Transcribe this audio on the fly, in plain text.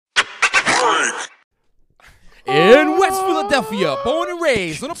In West Philadelphia, born and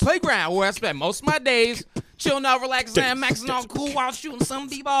raised on a playground where I spent most of my days chilling out, relaxing, and maxing on cool while shooting some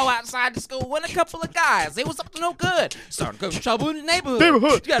b-ball outside the school with a couple of guys. They was up to no good. Started to go trouble in the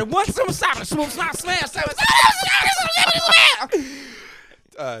neighborhood. You got one summer stop, smoke, not smash.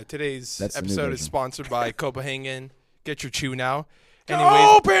 Today's That's the new episode is version. sponsored by Copenhagen. Get your chew now.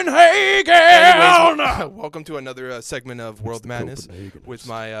 Copenhagen! Welcome to another segment of World Madness with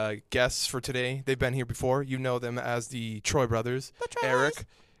my guests for today. They've been here before. You know them as the Troy brothers. Eric,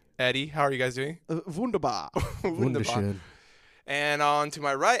 Eddie. How are you guys doing? Wunderbar. Wunderbar. And on to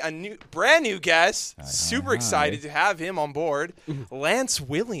my right, a brand new guest. Super excited to have him on board. Lance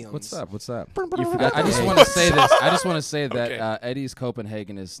Williams. What's up? What's up? You forgot I just want to say this. I just want to say that Okay. Eddie's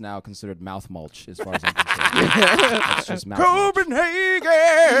Copenhagen is now considered mouth mulch as far as I'm concerned. It's just mouth mulch.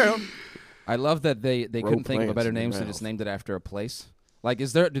 Copenhagen! I love that they couldn't think of a plants better in name, your so they just mouth. named it after a place. Like, do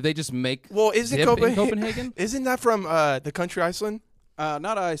they just make Well, isn't dip in Copenhagen? Copenhagen? Isn't that from the country Iceland?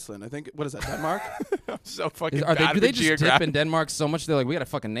 Not Iceland. I think, what is that, Denmark? So fucking Do bad they with just dip geography. in Denmark so much they're like, we gotta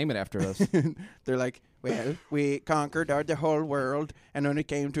fucking name it after us? They're like, well, we conquered the whole world, and when it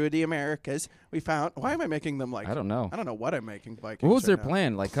came to the Americas, we found... Why am I making them like... I don't know. I don't know what I'm making Vikings What was their right now.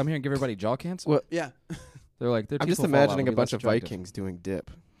 plan? Like, come here and give everybody jaw cancer? Well, Yeah. They're like, their I'm just teeth will fall out, imagining a it'll be bunch less of attractive. Vikings doing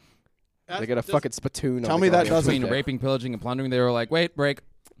dip. That's They got a just- fucking spittoon. Tell on me the that goddamn doesn't Between dip. raping, pillaging, and plundering, they were like, wait, break.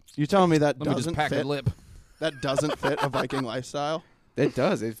 You telling me that Let me just doesn't pack fit? a lip. That doesn't fit a Viking lifestyle? It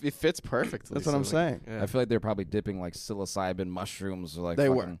does. It fits perfectly. That's what I'm saying. Yeah. I feel like they're probably dipping like psilocybin mushrooms or like They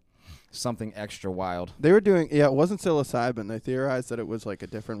fucking were. something extra wild. They were doing... Yeah, it wasn't psilocybin. They theorized that it was like a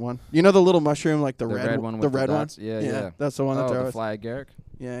different one. You know the little mushroom, like the red one with the red one? dots? Yeah. That's the one that Oh, they're the always... fly agaric?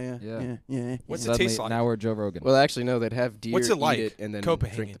 Yeah. What's it Suddenly, taste like? Now we're Joe Rogan. Well, actually, no. They'd have deer What's it eat like? it and then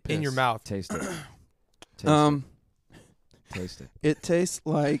Copenhagen drink the in your piss. mouth. Taste it. Taste it. It tastes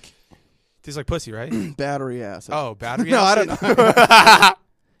like Tastes like pussy, right? battery acid. Oh, battery. No, I acid? don't know.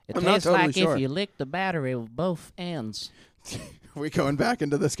 It I'm not tastes totally like sure. if you lick the battery with both ends. Are we going back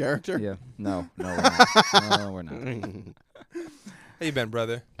into this character? Yeah. No, we're not. No, we're not. How you been,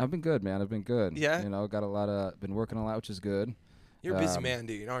 brother? I've been good, man. I've been good. Yeah? You know, been working a lot, which is good. You're a busy Um, man,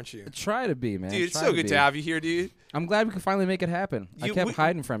 dude, aren't you? Try to be, man. Dude, it's Try so good be. to have you here, dude. I'm glad we could finally make it happen. I You- kept we-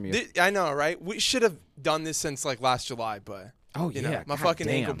 hiding from you. I know, right? We should have done this since like last July, but Oh, you yeah. know, my God fucking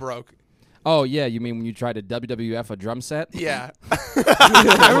damn. ankle broke. Oh, yeah. You mean when you tried to WWF a drum set? Yeah.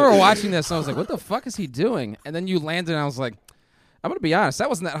 I remember watching this and I was like, what the fuck is he doing? And then you landed and I was like, I'm going to be honest, that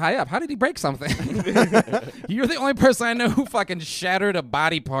wasn't that high up. How did he break something? You're the only person I know who fucking shattered a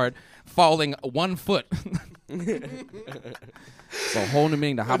body part falling 1 foot. It's a whole new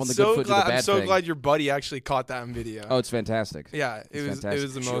meaning to hop on the good foot, do the bad I'm so thing. glad your buddy actually caught that in video. Oh, it's fantastic. yeah, it's it was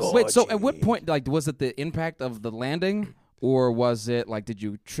fantastic. the most. Wait, so at what point, like, was it the impact of the landing? Or was it, like, did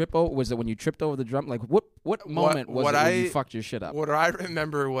you trip over? Was it when you tripped over the drum? Like, what moment was what it when you I- fucked your shit up? What I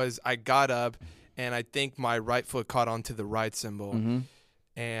remember was I got up and I think my right foot caught onto the right cymbal, Mm-hmm.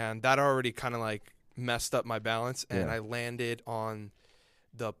 and that already kind of like messed up my balance, and Yeah. I landed on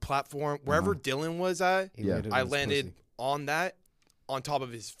the platform wherever Dylan was at. He Yeah. landed I on his landed pussy. on that on top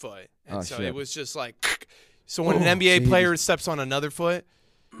of his foot, and Oh, so shit. it was just like. So when an Oh, NBA so he player steps on another foot,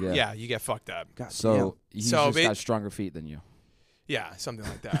 Yeah. yeah, you get fucked up. God So damn. he's So just ba- got stronger feet than you. Yeah, something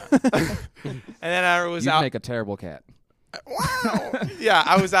like that. And then I was You out. make a terrible cat. Wow. Yeah,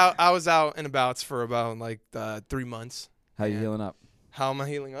 I was out and abouts for about like 3 months. How you Yeah. healing up? How am I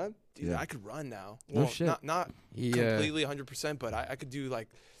healing up? Dude, Yeah. I could run now. No Well, shit. Not He, completely 100%, but I could do like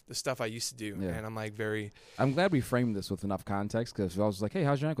the stuff I used to do, Yeah. and I'm like very I'm glad we framed this with enough context because I was like, hey,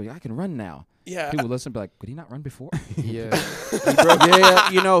 how's your ankle? Yeah, I can run now. yeah. People listen and be like, could he not run before? Yeah. Yeah,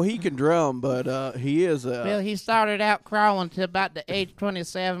 you know, he can drum, but he is Well, he started out crawling to about the age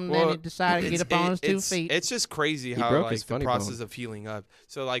 27, then he decided to get up on his 2 feet. It's just crazy how broke like his the funny process bone. of healing up.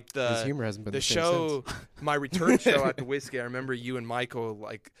 So like His the humor hasn't been the the same show, since. my return show at the Whiskey. I remember you and Michael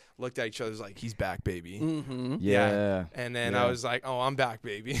like looked at each other like, he's back, baby. Mm-hmm. Yeah. And then Yeah. I was like, oh, I'm back,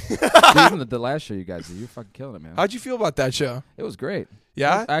 baby. Dude, even the last show you guys did, you're fucking killing it, man. How'd you feel about that show? It was great.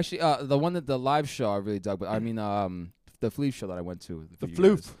 Yeah. Actually, the live show I really dug, but I mean, the Floof show that I went to. The for you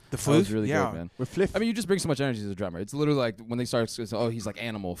Floof. guys. The That was flute? really Yeah. good, man. With Fliff. I mean, you just bring so much energy as a drummer. It's literally like when they start, oh, he's like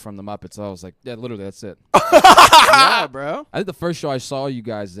Animal from the Muppets. So I was like, yeah, literally, that's it. Yeah, bro. I think the first show I saw you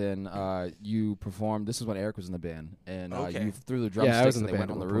guys in, you performed. This is when Eric was in the band, and Okay. you threw the Yeah, I drumsticks was in and the they went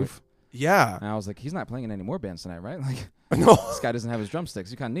band on at the one roof. Yeah. And I was like, he's not playing in any more bands tonight, right? Like, No. this guy doesn't have his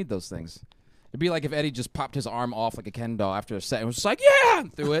drumsticks. You kind of need those things. It'd be like if Eddie just popped his arm off like a Ken doll after a set and was just like, yeah,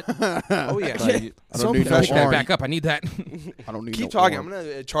 and threw it. Oh yeah. Like, you- I So don't need no Push that arm. back up. I need that. I don't need Keep no talking. arm. I'm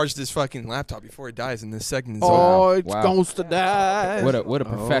gonna charge this fucking laptop before it dies, and this segment is Oh, over. it's Wow. going to die. what a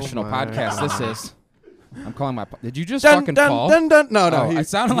professional my podcast this is. I'm calling my. Did you just Dun, fucking dun, fall? dun, dun. No, Oh, he, it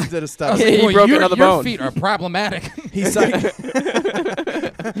sounded he like- did a I stop. was Yeah, like, he well, broke your, another your bone. feet are problematic. He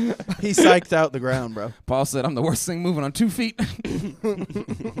psyched out the ground, bro. Paul said, "I'm the worst thing moving on 2 feet."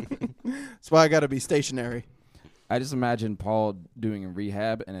 That's why I got to be stationary. I just imagine Paul doing a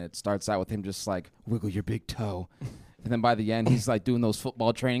rehab, and it starts out with him just like wiggle your big toe, and then by the end he's like doing those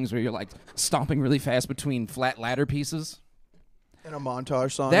football trainings where you're like stomping really fast between flat ladder pieces. And a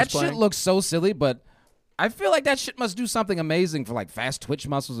montage song. That is playing. shit looks so silly, but I feel like that shit must do something amazing for like fast twitch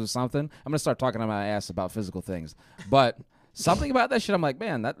muscles or something. I'm gonna start talking on my ass about physical things, but something about that shit, I'm like,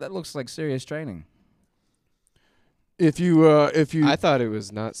 man, that looks like serious training. If you I thought it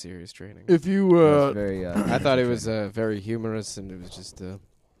was not serious training. It's very. I thought it was very humorous, and it was just.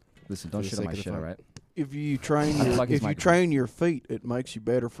 Listen, don't for the shit on sake my of the shit, fun. all right? if you train How the your, fuck is if you my- train your feet, it makes you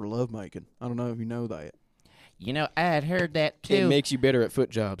better for lovemaking. I don't know if you know that. You know, I had heard that It too. makes you better at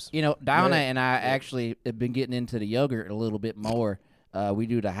foot jobs. You know, Donna Right. and I actually have been getting into the yogurt a little bit more. We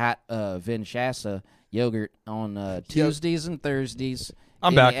do the hot Vinchasa yogurt on Tuesdays and Thursdays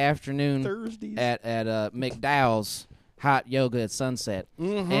I'm in back. the afternoon Thursdays. at McDowell's Hot Yoga at Sunset.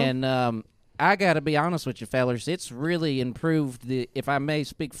 Mhm. And I got to be honest with you, fellers, it's really improved the, if I may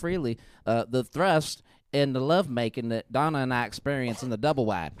speak freely, the thrust and the lovemaking that Donna and I experience in the double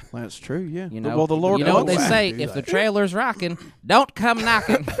wide. That's true. Yeah. You know, well, the Lord you know what they knows I say: do if the that. trailer's rocking, don't come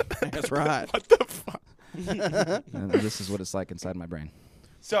knocking. That's right. And this is what it's like inside my brain.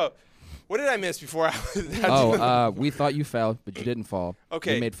 So, what did I miss before I was We thought you fell, but you didn't fall.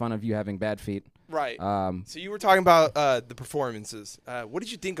 Okay. We made fun of you having bad feet. right. Um, So you were talking about the performances. What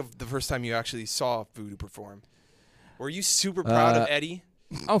did you think of the first time you actually saw Voodoo perform? Were you super proud of Eddie?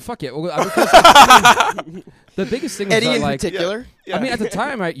 oh, fuck it. Well, because, the biggest thing was Eddie that, in like, particular. Yeah. I mean, at the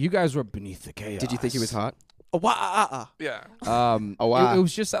time, right, you guys were beneath the chaos. Did you think he was hot? Oh, wow. Yeah. Oh, wow. It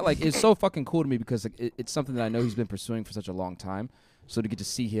was just that, like, it's so fucking cool to me because like, it's something that I know he's been pursuing for such a long time. So to get to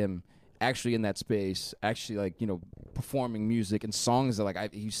see him actually in that space, actually, like, you know, performing music and songs that,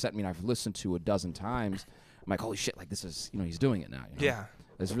 like, he sent me and I've listened to a dozen times. I'm like, holy shit, like, this is, you know, he's doing it now. You know? Yeah.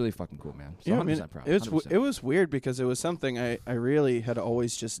 It's really fucking cool, man. So Yeah, 100% I mean, proud. it 100%. was weird because it was something I really had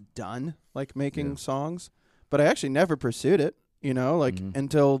always just done, like making Yeah. songs, but I actually never pursued it, you know, like Mhm.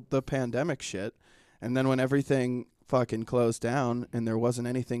 until the pandemic shit. And then when everything fucking closed down and there wasn't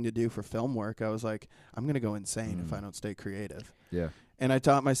anything to do for film work, I was like, I'm going to go insane if I don't stay creative. Yeah. And I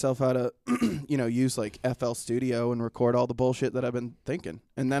taught myself how to, you know, use like FL Studio and record all the bullshit that I've been thinking.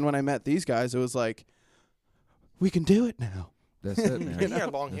 And then when I met these guys, it was like, we can do it now. That's it, man. You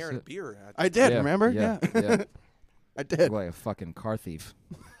had long That's hair and a it. beard. I did, Yeah, remember? Yeah. I Look did. like a fucking car thief.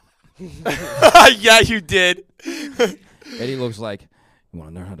 Yeah, you did. Eddie looks like, you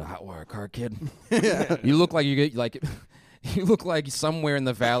want to learn how to hotwire a car, kid? Yeah. You look like you get like, you look like somewhere in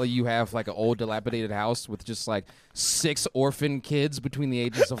the valley you have like an old dilapidated house with just like 6 orphan kids between the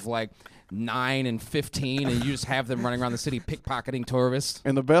ages of like 9 and 15, and you just have them running around the city pickpocketing tourists.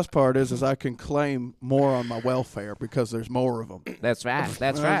 And the best part is I can claim more on my welfare because there's more of them. That's right.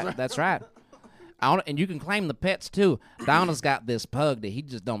 That's right. That's right. And you can claim the pets too. Donna's got this pug that he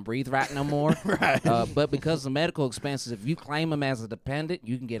just don't breathe right no more. Right. But because of medical expenses, if you claim him as a dependent,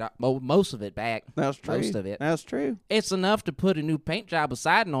 you can get most of it back. That's true. Most of it. That's true. It's enough to put a new paint job of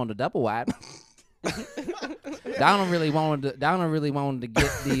siding on the double wide. Donna really wanted to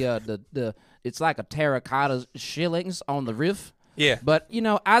get the it's like a terracotta shillings on the roof. Yeah. But you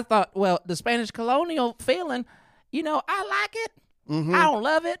know, I thought, well, the Spanish colonial feeling, you know, I like it. Mm-hmm. I don't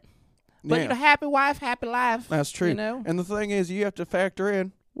love it. But Yeah. you know, happy wife, happy life. That's true. You know? And the thing is, you have to factor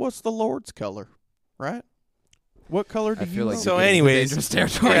in what's the Lord's color, right? What color do I you feel like want? So you're getting into anyways, dangerous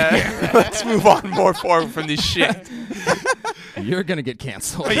territory. Yeah. Let's move on more forward from this shit. You're gonna get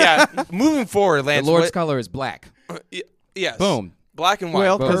canceled. But yeah, moving forward, The Lance. Lord's what- color is black. yes. Boom. Black and white.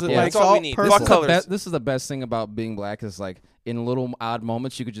 Well, 'cause it That's makes all all we need. purple. What This is the colors? This is the best thing about being black is like in little odd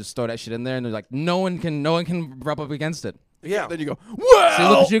moments you could just throw that shit in there and they're like no one can rub up against it. Yeah. Then you go, See, look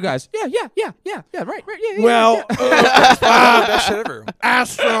well, at you guys. Yeah, right, yeah. well, That's probably the best shit ever. I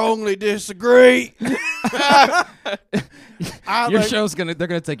strongly disagree. Your show's they're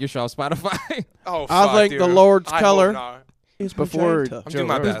gonna take your show off Spotify. Oh, I fuck, think dude. the Lord's I hope color not. It's Before magenta. I'm doing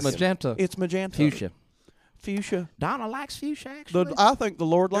my Joe best. Rogan. Magenta. It's magenta. Fuchsia. Fuchsia. Donna likes fuchsia, actually. I think the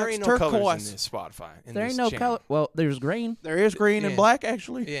Lord There likes ain't no colors turquoise. in this Spotify. In there this ain't no channel. color. Well, there's green. There is green Yeah. and black,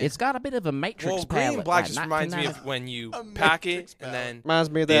 actually. Yeah. It's got a bit of a matrix Well, green palette. and black like just reminds me 1990. of when you A pack matrix it and then Reminds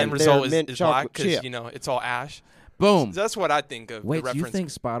me of the that end result mint is black chocolate because, chip. you know, it's all ash. Boom. That's what I think of. Wait, the do you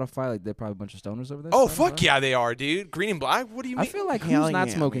reference. think Spotify like they're probably a bunch of stoners over there? Oh, Spotify? fuck yeah, they are, dude. Green and black? What do you I mean? feel like Hell who's not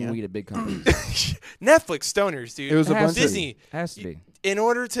yeah, smoking man. weed at big companies? Netflix stoners, dude. It was a Has bunch to of Disney. Has to be. in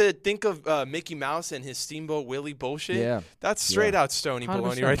order to think of Mickey Mouse and his Steamboat Willie bullshit, Yeah. that's straight out Stony 100%.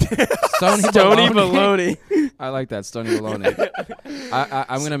 baloney right there. Stony Stony Baloney. baloney. I like that Stony Baloney.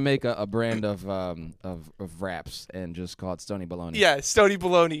 I'm gonna make a brand of wraps and just call it Stony Baloney. Yeah, Stony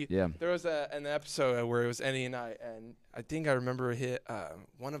baloney. Yeah. There was an episode where it was Eddie and I think I remember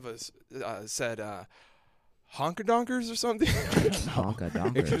one of us said honker donkers or something. Honka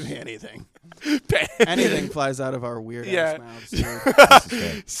It could donkers. be anything. Anything flies out of our weird Yeah. ass mouths.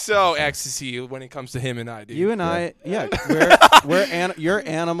 Dude. So ecstasy when it comes to him and I, dude. You and I, you're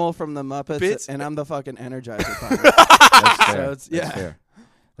Animal from the Muppets, Bits- and I'm the fucking Energizer Bunny. That's fair. So it's- yeah. That's fair.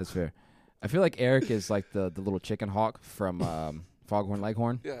 That's fair. I feel like Eric is like the little chicken hawk from Foghorn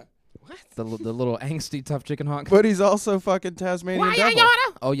Leghorn. yeah. The little angsty tough chicken hawk. But he's also fucking Tasmanian devil.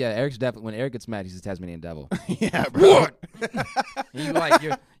 Oh yeah, Eric's definitely when Eric gets mad, he's a Tasmanian devil. Yeah, bro. You like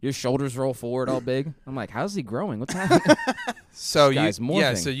your shoulders roll forward all big. I'm like, how's he growing? What's happening? So This guy's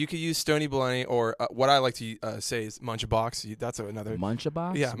morphing. so you could use Stony baloney or what I like to say is Munchabox. That's another.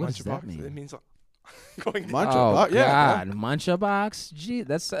 Munchabox? Yeah, What does that Munchabox. mean? It means going. Munch- Oh Munchabox, yeah, God, Munchabox. Gee,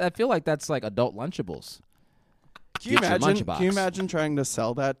 I feel like that's like adult Lunchables. Can you Get your imagine? Munchabox. Can you imagine trying to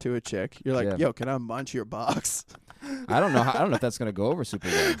sell that to a chick? You're like, Yeah. yo, can I munch your box? I don't know. I don't know if that's gonna go over super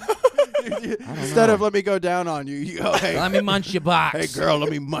well. Instead of let me go down on you, you go, hey, Let me munch your box. hey girl, let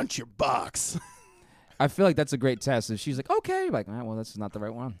me munch your box. I feel like that's a great test. If she's like, okay, like, all right, well, this is not the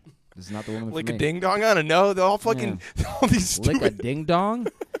right one. This is not the woman Lick for a me. ding dong. I don't know. They're all fucking all these Lick a stupid. ding dong.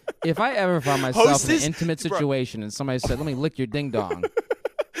 If I ever found myself in Hostess- an intimate bro. situation and somebody said, "Let me lick your ding dong,"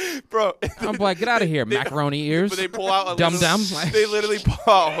 Bro. I'm like, "Get out of here, macaroni ears." But they pull out a Dum little- dum. They literally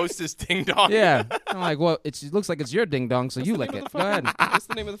pull out hostess ding dong. Yeah, I'm like, well, it looks like it's your ding dong, so you lick it. Go ahead. What's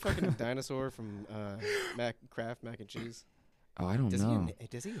the name of the fucking dinosaur from Kraft mac and cheese? Oh, I don't Does know.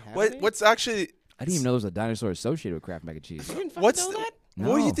 Does he have What? any? What's actually? I didn't even know there was a dinosaur associated with Kraft mac and cheese. You didn't fucking What's know the- that?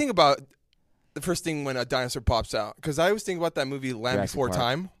 What do you No. think about the first thing when a dinosaur pops out? Because I always think about that movie Land Jurassic Before Park.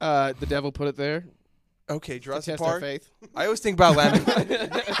 Time. The devil put it there Okay, to Jurassic test our Park. faith. I always think about Land.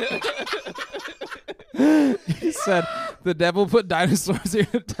 He said the devil put dinosaurs here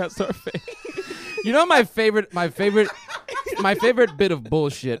to test our faith. You know my favorite bit of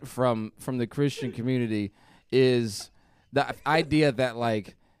bullshit from the Christian community is the idea that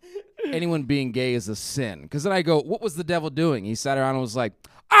like anyone being gay is a sin. Because then I go, what was the devil doing? He sat around and was like,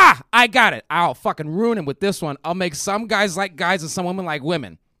 I got it. I'll fucking ruin him with this one. I'll make some guys like guys and some women like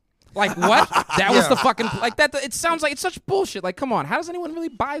women. Like what? That was the fucking like that. It sounds like it's such bullshit. Like, come on, how does anyone really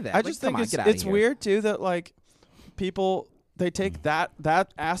buy that? I Like, just come think on, it's get outta it's here. weird too that like people they take that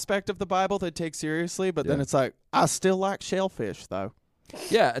aspect of the Bible they take seriously, but then Yeah. it's like I still like shellfish though.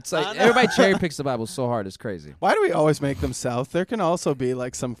 Yeah, it's like everybody cherry picks the Bible so hard. It's crazy. Why do we always make them South? There can also be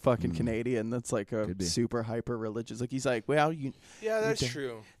like some fucking Canadian that's like a Could be. super hyper religious. Like he's like, well, Yeah, that's Okay.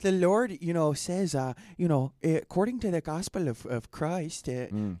 true. the Lord, says, according to the gospel of Christ, I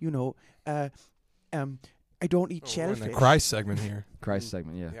don't eat We're in the shellfish. Christ segment here. Christ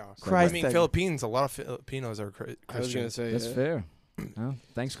segment, yeah. Yeah. Christ I mean, segment. Philippines. A lot of Filipinos are I was gonna Christians. say That's fair. Well,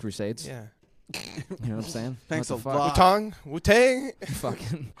 thanks, Crusades. Yeah. You know what I'm saying? Thanks What a the fuck? lot. Wu-Tang, Wu-Tang.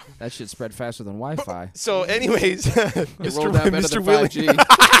 Fucking that shit spread faster than Wi-Fi. So, anyways, rolled out better Mr. than Williams.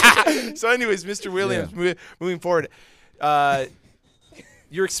 5G. So, anyways, Mr. Williams, moving forward,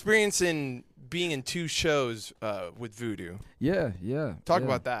 your experience in being in 2 shows with Voodoo. Yeah, yeah. Talk yeah.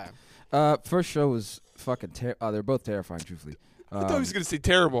 about that. First show was fucking. They're both terrifying, truthfully. I thought he was gonna say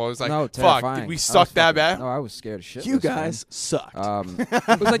terrible. I was like, no, fuck, terrifying. did we I was suck that fucking- bad? No, I was scared as shit. You guys sucked.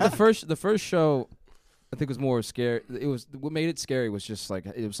 It was like the first show. I think was more scary. It was what made it scary was just like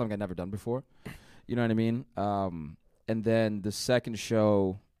it was something I'd never done before. You know what I mean? And then the second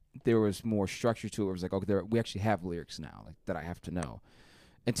show, there was more structure to it. It was like, okay, we actually have lyrics now, like that I have to know.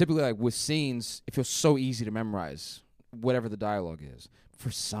 And typically, like with scenes, it feels so easy to memorize whatever the dialogue is. For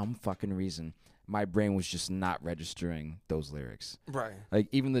some fucking reason, my brain was just not registering those lyrics. Right. Like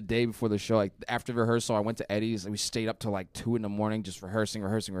even the day before the show, like after rehearsal, I went to Eddie's and we stayed up till like 2 a.m. just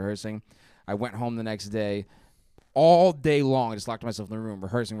rehearsing. I went home the next day, all day long. I just locked myself in the room,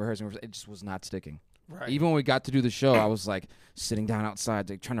 rehearsing. It just was not sticking. Right. Even when we got to do the show, I was like sitting down outside,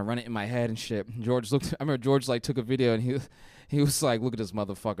 like trying to run it in my head and shit. And I remember George like took a video and he was like, "Look at this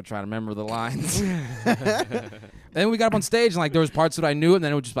motherfucker trying to remember the lines." And then we got up on stage and like there was parts that I knew, and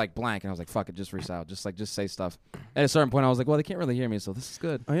then it was just like blank. And I was like, "Fuck it, just freestyle, just say stuff." At a certain point, I was like, "Well, they can't really hear me, so this is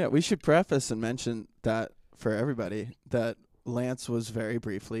good." Oh yeah, we should preface and mention that for everybody that Lance was very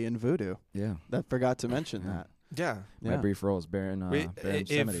briefly in Voodoo. Yeah, That forgot to mention Yeah. that. Yeah. my brief role is Baron. Wait, Baron if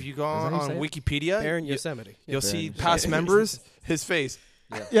Yosemite. you go Is that on how you say it? Wikipedia, Baron Yosemite. you'll Baron see Yosemite. past members, his face.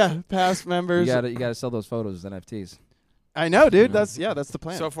 Yeah, past members. You gotta sell those photos as NFTs. I know, dude. Yeah. That's the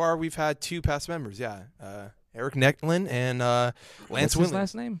plan. So far, we've had 2 past members. Yeah, Eric Netlin and Lance What's his Winland.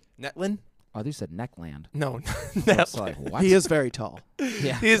 last name? Netlin? Oh, you said Neckland. No, It's Netlin. like, what? he is very tall.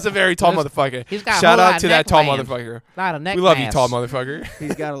 Yeah. He is a very tall He's- motherfucker. He's got a Shout whole lot out of to neck that tall land. motherfucker. A lot of neck We love you, mass. tall motherfucker.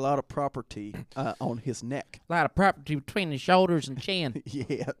 He's got a lot of property on his neck. A lot of property between the shoulders and chin.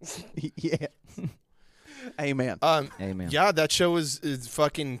 Yes. Yes. Amen. Amen. Yeah, that show is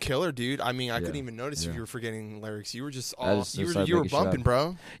fucking killer, dude. I mean, I Yeah. couldn't even notice if Yeah. you were forgetting lyrics. You were just I all just you started were making shit bumping, up.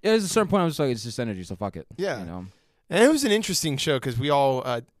 bro. Yeah, there's a certain point I was like, it's just energy, so fuck it. Yeah. You know? And it was an interesting show because we all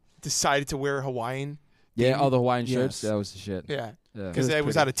decided to wear Hawaiian. Yeah, theme. all the Hawaiian Yes. shirts. That was the shit. Yeah, Yeah. because It it was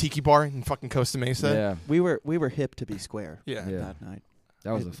was at a tiki bar in fucking Costa Mesa. Yeah. we were hip to be square Yeah. Yeah. that night.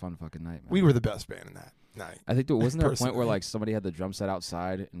 That was a fun fucking night, man. We were the best band in that night. I think there wasn't there a point Personally. where like somebody had the drum set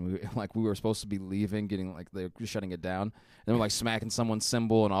outside and we were supposed to be leaving, getting like they were shutting it down, and then we're like smacking someone's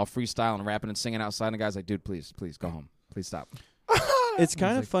cymbal and all freestyle and rapping and singing outside, and the guy's like, "Dude, please go home, please stop." It's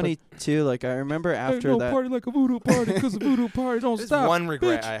kind of like, funny too. Like I remember after that. party like a voodoo party because a voodoo party don't There's stop. one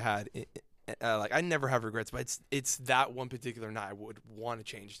regret bitch. I had. Like I never have regrets, but it's that one particular night I would want to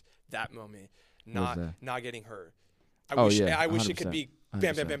change that moment, What was not getting her. Oh, yeah, I wish it 100%. could be bam,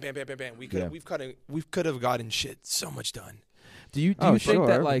 bam, 100%. bam, bam, bam, bam, bam. Yeah. We could have gotten shit so much done. Do you Oh, think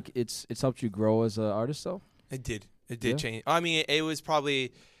that sure. like it's helped you grow as an artist though? It did Yeah. change. I mean, it was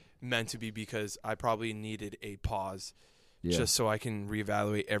probably meant to be because I probably needed a pause. Yeah. Just so I can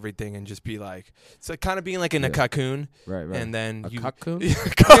reevaluate everything and just be like, it's like kind of being like in a Yeah. cocoon, right. and then A you cocoon? You're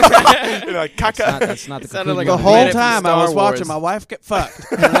like caca. That's not the sounded cocoon like you The a want. whole planet from time I Star was watching Wars. my wife get fucked.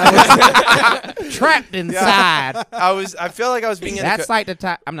 And I was Trapped inside. I feel like I was being in a That's like the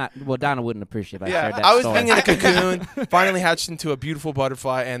time. I'm not. Well, Donna wouldn't appreciate. If I shared that I was story. being in a cocoon, finally hatched into a beautiful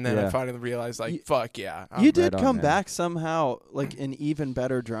butterfly, and then I Yeah. finally realized, like, You- fuck yeah. you did right on, come man. back somehow like an even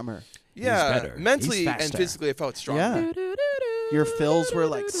better drummer. yeah, better. mentally He's and faster. physically, I felt strong. Yeah. Your fills were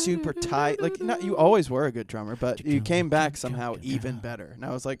like super tight. Like not, you always were a good drummer, but you came back somehow even better. And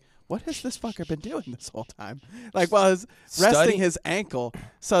I was like, what has this fucker been doing this whole time? Like while he's resting Study- his ankle,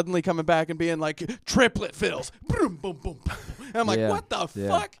 suddenly coming back and being like triplet fills. Boom, boom, boom, boom. And I'm like, Yeah. what the Yeah.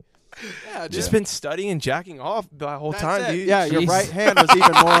 fuck? Yeah, Just dude. been studying and jacking off the whole That's time, it. dude. Yeah, your Jeez. right hand was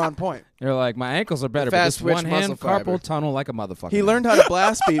even more on point. You're like, my ankles are better, but Fast this one twitch hand muscle fiber. carpal tunnel like a motherfucker. He learned how to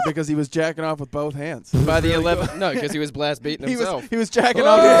blast beat because he was jacking off with both hands. By the 11th, no, because he was blast beating himself. He was jacking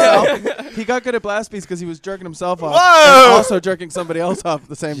off himself. He got good at blast beats because he was jerking himself off Whoa! and also jerking somebody else off at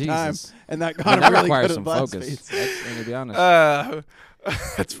the same time, Jesus. and that But got him that really requires good at some blast focus. beats. That's, to be honest.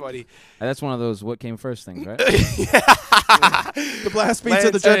 That's funny. That's one of those what came first things, right? The blast beats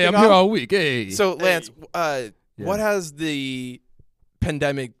of the Lance, jerking off. all week. Hey. So, Lance, Yeah. what has the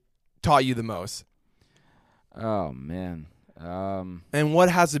pandemic taught you the most? Oh man. And what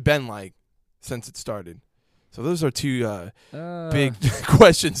has it been like since it started? So those are two big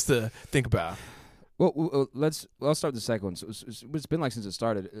questions to think about. Well, I'll start with the second one. So it's been like since it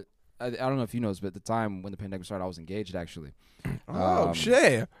started. I don't know if you know this, but at the time when the pandemic started, I was engaged actually. Oh,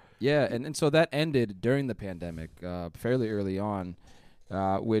 shit. Yeah, and so that ended during the pandemic, fairly early on,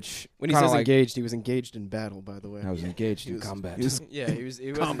 which When he kinda says like, engaged, he was engaged in battle, by the way. I was engaged He in was- combat. he was- Yeah, he was. It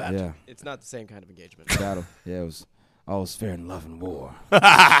wasn't- Combat. Yeah, It's not the same kind of engagement. battle. Yeah, it was. All was fair in love and war.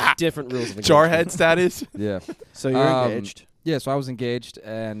 Different rules of engagement. Jarhead status. Yeah. So you're engaged. Yeah, so I was engaged,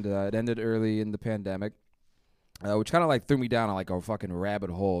 and it ended early in the pandemic, which kind of like threw me down like a fucking rabbit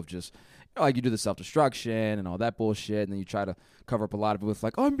hole of just, like you do the self-destruction and all that bullshit, and then you try to cover up a lot of it with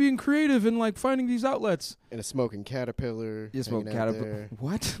like, oh, I'm being creative and like finding these outlets. And a smoking caterpillar. You smoke hanging out caterpillar. there.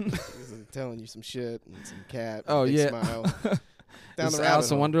 What? He's telling you some shit and some cat. Oh, big yeah. Smile. Down This the Alice rabbit in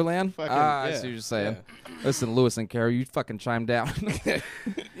hole. Wonderland? Fucking, I yeah, see what you're saying. yeah. Listen, Lewis and Carol, you fucking chimed down. Yeah,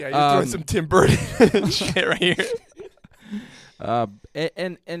 you're Um, throwing some Tim Burton shit right here.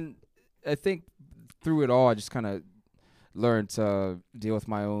 And I think through it all, I just kind of learned to deal with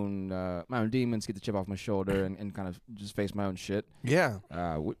my own demons, get the chip off my shoulder, and kind of just face my own shit, Yeah.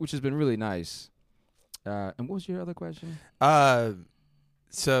 which has been really nice. And what was your other question?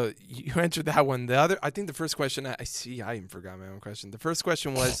 So you answered that one. The other, I think the first question, I even forgot my own question. The first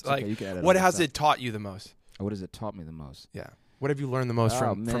question was It's like, okay, you can edit what all has this it taught you the most? out. What has it taught me the most? Yeah. What have you learned the most Oh,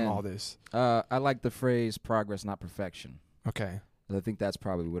 from man. all this? I like the phrase progress, not perfection. Okay. I think that's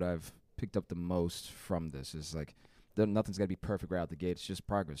probably what I've picked up the most from this is like, nothing's got to be perfect right out the gate. It's just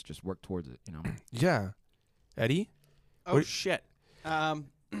progress. Just work towards it, you know? Yeah. Eddie? Oh What- shit.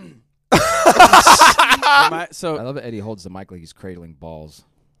 I So love that Eddie holds the mic like he's cradling balls.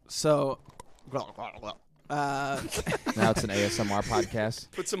 so. Now it's an ASMR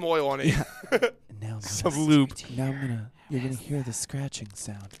podcast. Put some oil on it. Now Some lube. Now you're gonna hear the scratching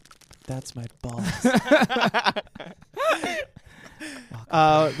sound. That's my boss.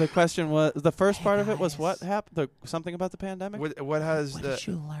 The question was, the first part of it was what happened? Something about the pandemic? What has What the did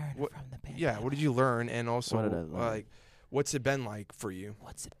you learn what- from the pandemic? yeah? What did you learn? And also, What did I learn? like, what's it been like for you?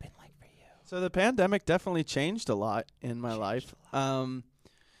 What's it been like for you? So the pandemic definitely changed a lot in my life.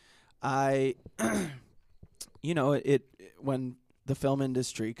 I, it when the film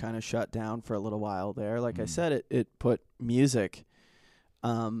industry kind of shut down for a little while there, like I said, it put music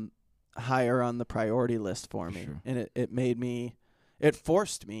higher on the priority list for me. Sure. And it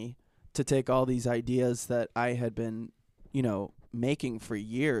forced me to take all these ideas that I had been, making for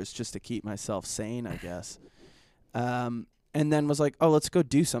years just to keep myself sane, I guess. And then was like, oh, let's go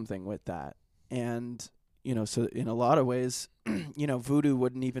do something with that. And, so in a lot of ways, Voodoo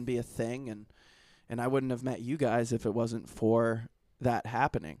wouldn't even be a thing. And I wouldn't have met you guys if it wasn't for that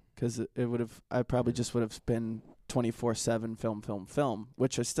happening. Because I probably just would have been 24/7 film,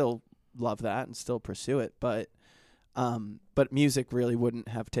 which I still love that and still pursue it. But music really wouldn't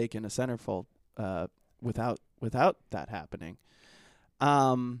have taken a centerfold without that happening.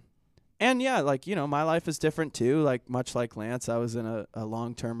 And yeah, my life is different too. Like much like Lance, I was in a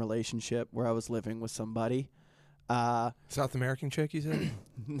long-term relationship where I was living with somebody. South American chick, you said?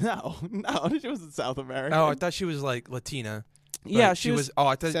 No, she wasn't South American. Oh, I thought she was like Latina. yeah, Like, she was. Oh,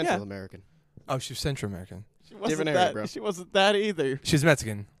 I thought. Central yeah. American. Oh, she was Central American. She wasn't different area, that. bro. She wasn't that either. She's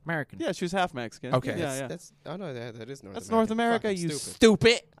Mexican. American. Yeah, she was half Mexican. Okay. Yeah. That's that is North That's America. North America. Fucking You stupid.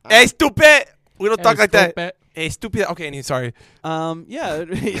 stupid. Hey, stupid! We don't talk like that. Stupid. Hey, stupid. Okay, sorry. Yeah.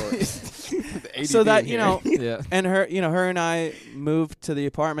 The So ADD that in here. Yeah. and her, her and I moved to the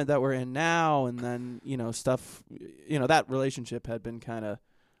apartment that we're in now, and then stuff. That relationship had been kind of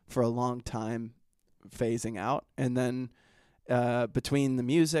for a long time phasing out, and then between the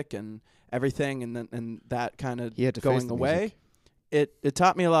music and everything, and that kind of He had to face going the away, it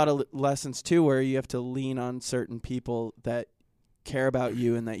taught me a lot of lessons too, where you have to lean on certain people that care about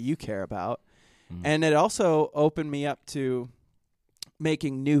you and that you care about. And it also opened me up to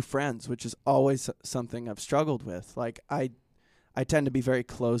making new friends, which is always something I've struggled with. Like I tend to be very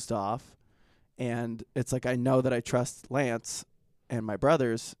closed off, and it's like I know that I trust Lance and my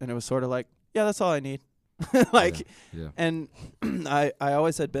brothers, and it was sort of like, yeah, that's all I need. Yeah. And I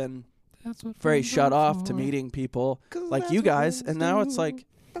always had been very shut off to meeting people like you guys, and now it's like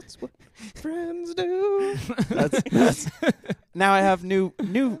That's what friends do. that's now I have new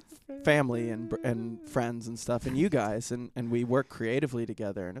family and friends and stuff, and you guys, and we work creatively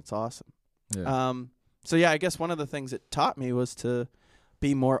together, and it's awesome. Yeah. So yeah, I guess one of the things it taught me was to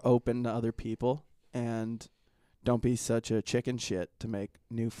be more open to other people, and don't be such a chicken shit to make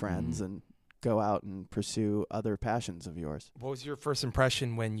new friends and go out and pursue other passions of yours. What was your first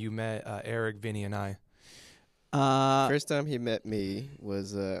impression when you met Eric, Vinny, and I? First time he met me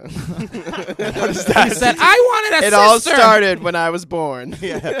was He said, I wanted a it all sister. started when I was born.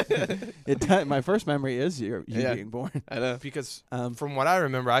 yeah, my first memory is you Yeah. being born. I know. Because Um, from what I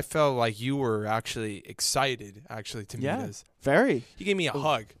remember, I felt like you were actually excited to meet Yeah. us. Very. You gave me a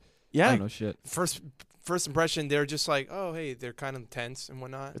hug. Yeah. Oh, no shit. First impression, they're just like, oh, hey, they're kind of tense and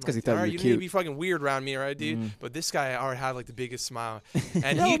whatnot. That's 'cause he Like, thought you all right, were you need cute. to be fucking weird around me, right, dude? Mhm. But this guy already had like the biggest smile,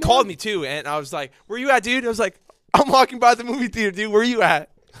 and Yo, he man. called me too, and I was like, "Where you at, dude?" I was like, "I'm walking by the movie theater, dude. Where you at?"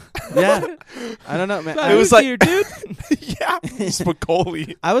 Yeah. I don't know, man. It was like, dude. yeah,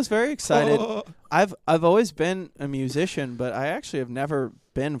 Spicoli. I was very excited. Oh. I've always been a musician, but I actually have never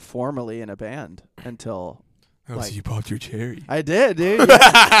been formally in a band until Oh, Like- so you popped your cherry. I did, dude. Yeah.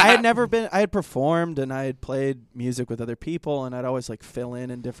 I had never been. I had performed and I had played music with other people, and I'd always like fill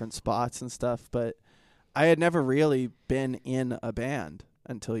in different spots and stuff. But I had never really been in a band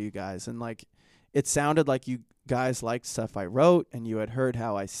until you guys, and like it sounded like you guys liked stuff I wrote, and you had heard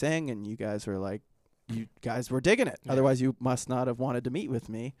how I sing, and you guys were like, you guys were digging it. Yeah. Otherwise, you must not have wanted to meet with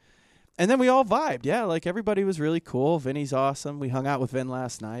me. And then we all vibed. Yeah, like everybody was really cool. Vinny's awesome. We hung out with Vin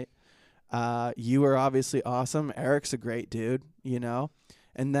last night. You were obviously awesome. Eric's a great dude, you know.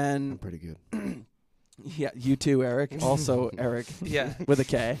 And I'm then, pretty good. yeah, you too, Eric. Also, Eric Yeah. with a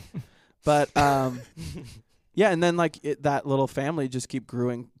K. But yeah, and then like that little family just keep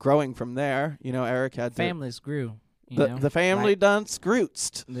growing from there. You know, Eric had Families grew. the family done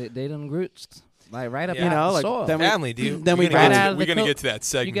scrootsed. They done roots. Like right up Yeah. You know, out the like soil. then Family, dude. then we We're got gonna out get of to- we're the gonna co- get to that you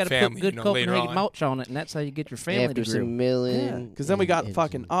segment, got to family, put good later Copenhagen on. mulch on it, and that's how you get your family After to grow. some milling. yeah, because then we got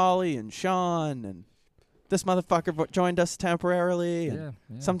fucking Ollie and Sean, and this motherfucker joined us temporarily. And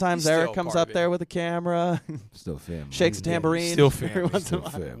Yeah. sometimes He's still Eric comes part up of it. there with a camera, Still family. shakes a tambourine. Still every family, once in a Still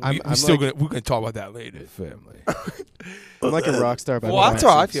while. family. I'm We're gonna talk about that later. family. I'm like a rock star by Well, that's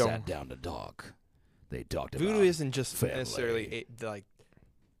how I feel. Sat down to talk. They talked Voodoo about isn't just family. necessarily like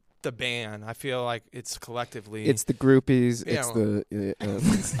the band. I feel like it's collectively. It's the groupies. Yeah. It's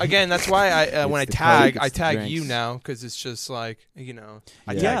the Again, that's why I when I It's the tag, coke, I it's the tag drinks. you now because it's just like I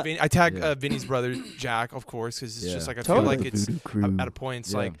Yeah. tag I tag Yeah. Vinny's brother Jack, of course, because it's Yeah. just like I Totally. feel like it's at a point.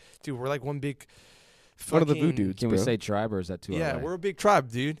 It's Yeah. like, dude, we're like one big. One of the fucking- voodoo Can we bro. say tribe or is that too? Yeah, LA? we're a big tribe,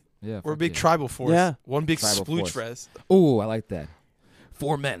 dude. Yeah, We're a fuck big yeah. tribal force. Yeah. One big Tribal splooch force. fest. Ooh, I like that.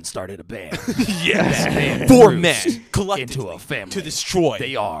 4 men started a band. Yes, 4 Roots men collectively into a family. to destroy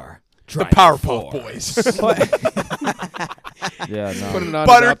They are the Triangle Powerpuff 4. Boys. Yeah, no. Putting on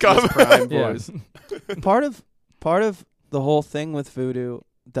Buttercup. Optimus Prime Yeah. voice. part of the whole thing with Voodoo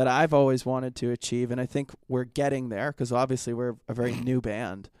that I've always wanted to achieve, and I think we're getting there because obviously we're a very new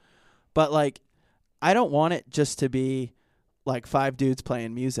band, but like I don't want it just to be like 5 dudes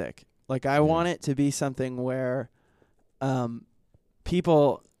playing music. Like I want it to be something where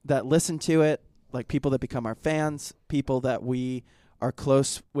people that listen to it, like people that become our fans, people that we are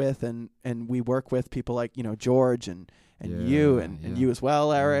close with and we work with, people like, you know, George and you and you as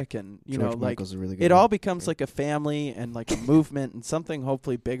well, Eric, and you George know, like Michael's a really good it one. all becomes like a family and like a movement and something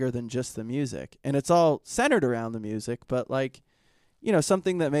hopefully bigger than just the music. And it's all centered around the music, but like, you know,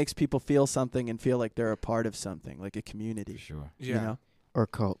 something that makes people feel something and feel like they're a part of something, like a community, Sure. Yeah. you know, Or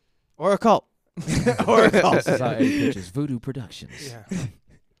cult. or a cult, or a cult. This is how Eddie pitches Voodoo Productions. Yeah.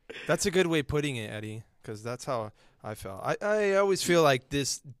 That's a good way of putting it, Eddie, because that's how I felt. I always feel like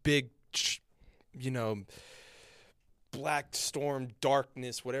this big, black storm,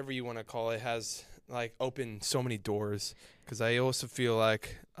 darkness, whatever you want to call it, has like opened so many doors. Because I also feel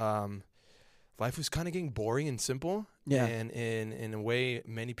like life was kind of getting boring and simple. Yeah. And in a way,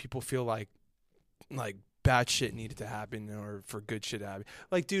 many people feel like bad shit needed to happen or for good shit to happen.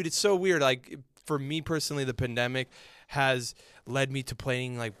 Like, dude, it's so weird. Like, for me personally, the pandemic has led me to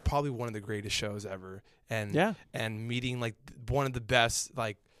playing like probably one of the greatest shows ever, and meeting like one of the best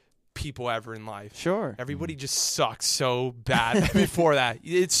like people ever in life. Sure. Everybody just sucks so bad before that.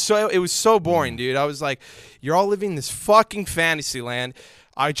 It was so boring, dude. I was like, you're all living this fucking fantasy land.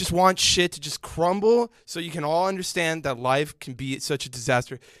 I just want shit to just crumble so you can all understand that life can be such a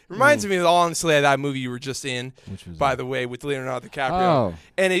disaster. It reminds me, honestly, of that movie you were just in, Which was by the way, with Leonardo DiCaprio. Oh,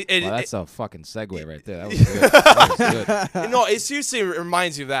 And well, that's a fucking segue right there. That was good. That was good. no, it seriously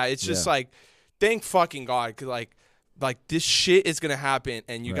reminds you of that. It's just Yeah. like, thank fucking God, because like this shit is gonna happen,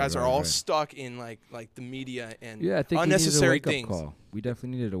 and you Right, guys are right, all right. stuck in like the media and Yeah, I think unnecessary we needed a things. wake-up call. We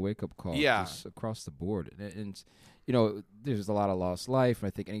definitely needed a wake-up call. Yeah. just across the board. And you know, there's a lot of lost life. And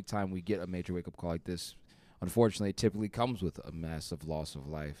I think anytime we get a major wake-up call like this, unfortunately, it typically comes with a massive loss of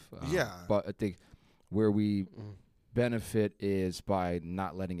life. Yeah. But I think where we benefit is by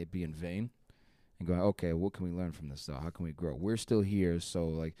not letting it be in vain and going, okay, what can we learn from this, though? How can we grow? We're still here, so,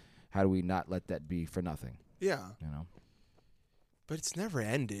 like, how do we not let that be for nothing, Yeah. you know? But it's never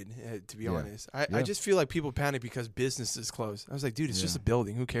ended, to be Yeah. honest. I Yeah. just feel like people panic because business is closed. I was like, dude, it's just Yeah. a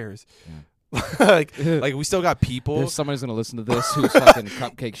building. Who cares? Yeah. like we still got people. There's somebody who's going to listen to this whose fucking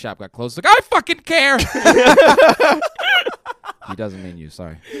cupcake shop got closed. Like, I fucking care. He doesn't mean you,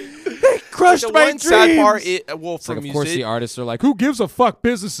 sorry. Crushed The my one sad dreams. part, It's for like, of course, the music, artists are like, who gives a fuck?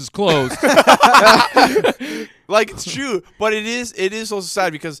 Business is closed. like it's true, but it is also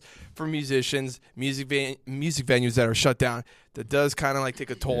sad because for musicians, music venues that are shut down, that does kind of like take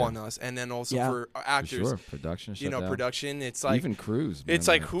a toll Yeah. on us, and then also Yeah. for actors, Sure, production shut you know, down. production. It's like Even crews. Man, it's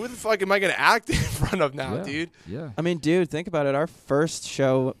like who the fuck am I gonna act in front of now, yeah, dude? Yeah. I mean, dude, think about it. Our first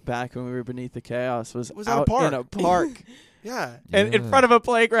show back when we were Beneath the Chaos was Was at a out park. in a park. Yeah. And in Yeah. front of a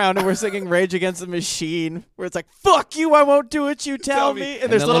playground, and we're singing Rage Against the Machine, where it's like, "Fuck you, I won't do what you tell me."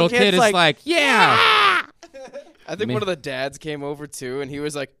 And there's the little kid kids is like, yeah. I think Me- one of the dads came over too, and he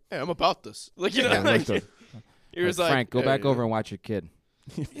was like, "Hey, I'm about this." Like, you know, Yeah, like, like he was like, like, Frank, go "Hey, back over and watch your kid.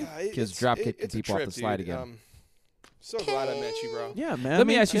 Yeah, Kids drop kicking it's a people off trip, the slide dude. again. So glad I met you, bro. "Yeah, man." Let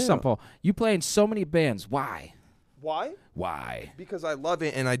me ask you too." something, Paul. You play in so many bands. Why? Why? Why? Because I love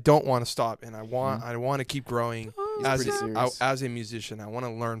it and I don't want to stop, and I want to keep growing He's as pretty serious. as a musician. I want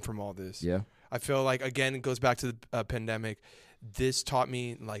to learn from all this. Yeah. I feel like, again, it goes back to the pandemic. This taught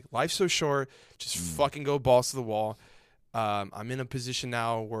me, like, life's so short. Just fucking go balls to the wall. I'm in a position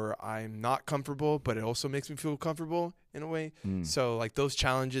now where I'm not comfortable, but it also makes me feel comfortable in a way. So, like, those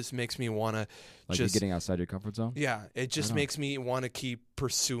challenges makes me want to Like just you're getting outside your comfort zone? yeah, it just Right on. makes me want to keep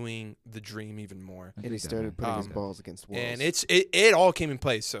pursuing the dream even more. And he started putting his Um, balls against walls. And it all came in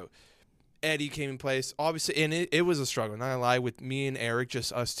place. So Eddie came in place, obviously, and it was a struggle. Not gonna lie, with me and Eric,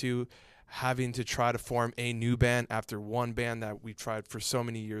 just us two, having to try to form a new band after one band that we tried for so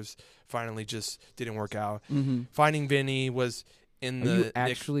many years finally just didn't work out. Mhm. Finding Vinny was in Are the you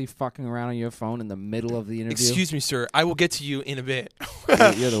actually fucking around on your phone in the middle of the interview? Excuse me, sir. I will get to you in a bit.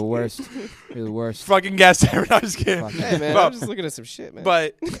 You're the worst. You're the worst. Fucking guest. I'm just kidding. Fuck. Hey man, But- I'm just looking at some shit, man.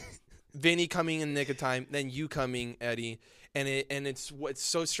 But Vinny coming in the nick of time, then you coming, Eddie, and it's what's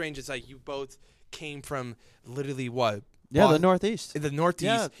so strange. It's like you both came from literally what? Yeah, the Boston- Northeast. the Northeast.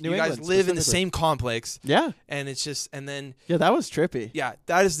 Yeah, New you guys England, live in the specifically. same complex, Yeah, and it's just, and then yeah, that was trippy. yeah,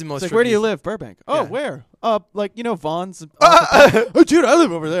 that is the most. It's like, where do you trippy- live? Burbank. Oh, Yeah. where? Like Vaughn's. Oh, dude, I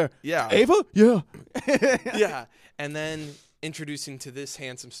live over there. Yeah, Ava? Yeah. yeah, and then introducing to this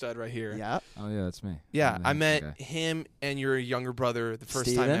handsome stud right here. Yeah. Oh yeah, that's me. Yeah, I'm I the met handsome him and your younger brother the first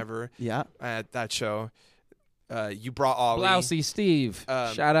time Steven? ever Yeah. at that show. You brought Ollie. guy. Blousy Steve.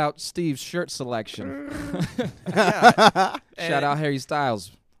 Um, Shout out Steve's shirt selection. Yeah. Shout out Harry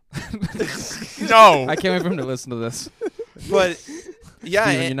Styles. No, I can't wait for him to listen to this. but yeah,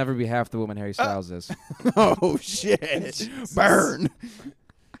 Steven, and- you'll never be half the woman Harry Styles is. Oh shit! Burn.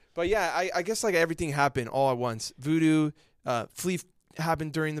 but yeah, I guess like everything happened all at once. Voodoo, Flea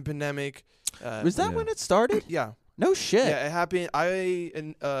happened during the pandemic. Was that Yeah. when it started? Yeah, No shit. yeah, it happened. I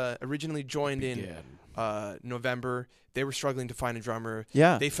originally joined in November. They were struggling to find a drummer.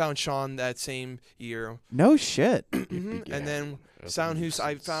 Yeah. They found Sean that same year. No shit. And then Soundhouse,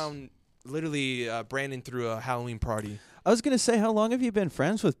 I found literally Brandon through a Halloween party. I was gonna say, how long have you been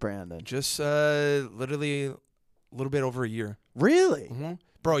friends with Brandon? Just literally a little bit over a year. Really? Mm-hmm.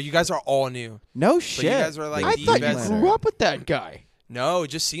 Bro, you guys are all new. No But shit. you guys are like I the thought best. you grew up with that guy. No, it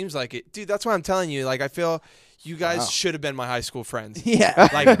just seems like it. Dude, that's why I'm telling you. Like, I feel you guys Wow. should have been my high school friends. yeah.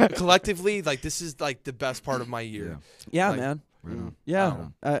 Like, collectively, like, this is, like, the best part of my year. Yeah, like- man. Right on. Yeah.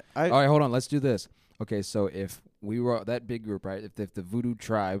 All I right, hold on. Let's do this. Okay, so if we were that big group, right? If the Voodoo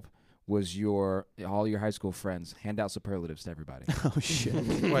Tribe was all your high school friends, hand out superlatives to everybody. oh shit.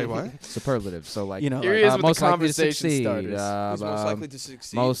 Wait, what? Superlatives. So like, You know, Here he is with the most likely to conversation succeed, starters. Who's most likely to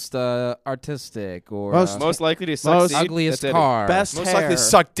succeed? most artistic, or Most likely to Most succeed. ugliest That's Eddie. car. Best most hair. likely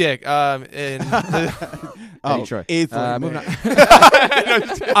suck dick. And Oh, Troy. easily Moving me.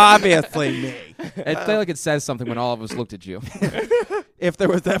 on. Obviously me. I feel like it says something when all of us looked at you. If there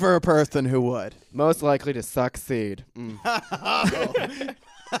was ever a person who would. Most likely to succeed.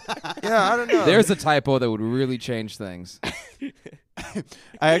 yeah, I don't know. There's a typo that would really change things.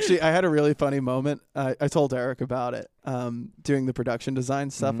 I had a really funny moment. I told Eric about it doing the production design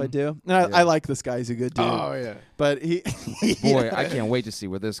stuff I Mhm. do. And I like this guy. He's a good dude. Oh yeah. But he Boy, I can't wait to see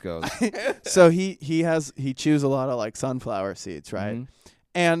where this goes. so he chews a lot of like sunflower seeds, right? Mhm.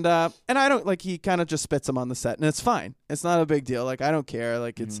 And I don't like, he kind of just spits them on the set, and it's fine. It's not a big deal. Like, I don't care.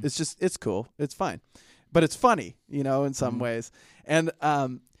 Like, it's just, it's cool. It's fine. But it's funny, in some ways. And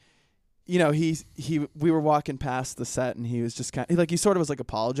we were walking past the set, and he was just kind of like, he sort of was like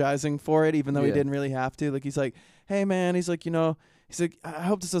apologizing for it, even though he Yeah. didn't really have to. Like, he's like, "Hey man," he's like, he's like, "I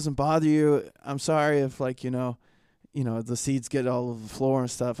hope this doesn't bother you. I'm sorry if like, the seeds get all over the floor and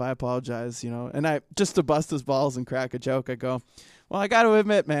stuff. I apologize, And I, just to bust his balls and crack a joke, I go, "Well, I got to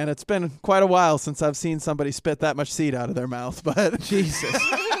admit, man, it's been quite a while since I've seen somebody spit that much seed out of their mouth." But Jesus.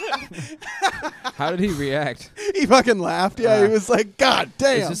 How did he react? he fucking laughed. Yeah, he was like, "God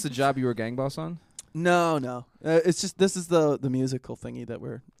damn." Is this the job you were gang boss on? No. It's just, this is the musical thingy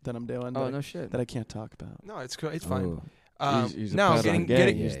that I'm doing. Oh, that, no shit. that I can't talk about. no, it's cool. It's fine. Oh. He's a Now part of the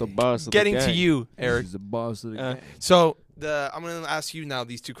gang. He's the boss of the getting to gang. you, Eric. He's the boss of the gang. So I'm gonna ask you now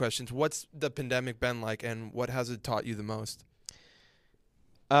these two questions. What's the pandemic been like, and what has it taught you the most?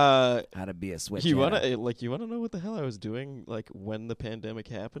 How to be a switch. You wanna know what the hell I was doing when the pandemic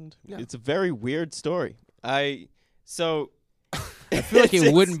happened? Yeah. It's a very weird story. I feel like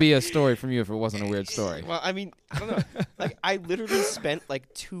it wouldn't be a story from you if it wasn't a weird story. Well, I mean, I don't know. I literally spent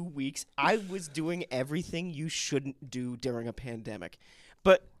 2 weeks. I was doing everything you shouldn't do during a pandemic,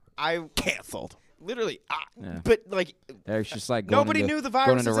 but I canceled. Literally, Yeah. but Eric's just like going nobody into, knew the going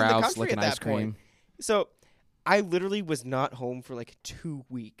virus into was in the Ralph's country licking at that ice cream. point. So, I literally was not home for 2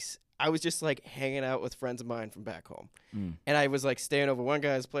 weeks. I was just hanging out with friends of mine from back home, and I was staying over one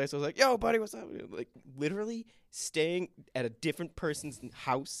guy's place. I was like, "Yo, buddy, what's up?" Literally staying at a different person's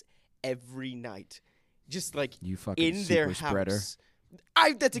house every night, just You fucking in their super spreader. house.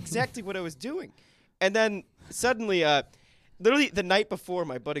 That's exactly what I was doing. And then suddenly, literally the night before,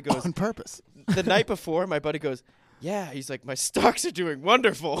 my buddy goes, On purpose. the night before, my buddy goes, "Yeah," he's like, "My stocks are doing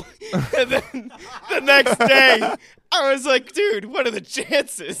wonderful." And then the next day, I was like, "Dude, what are the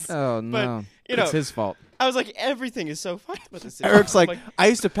chances?" Oh no, it's his fault. I was like, everything is so fucked about this. Eric's I'm like, "I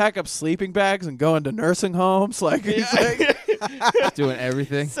used to pack up sleeping bags and go into nursing homes." Like, he's like, Doing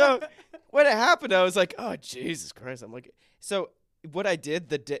everything. So when it happened, I was like, "Oh, Jesus Christ!" I'm like, so what I did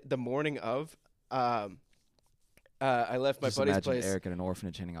the morning of, I left my Just buddy's imagine place. Eric at an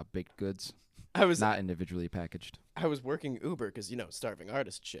orphanage handing out baked goods, I was not individually packaged. I was working Uber because starving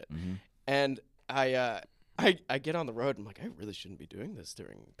artist shit, Mm-hmm. and I get on the road. I'm like, I really shouldn't be doing this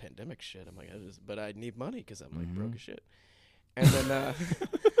during pandemic shit. I'm like, but I need money because I'm like broke as shit. And then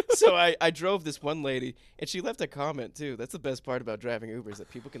so I drove this one lady, and she left a comment too. That's the best part about driving Uber is that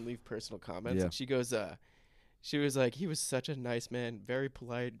people can leave personal comments. Yeah. And she goes, she was like, he was such a nice man, very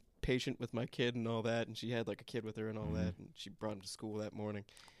polite, patient with my kid and all that. And she had like a kid with her and all that, and she brought him to school that morning.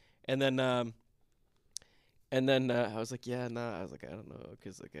 And then I was like, yeah, nah. I was like, I don't know,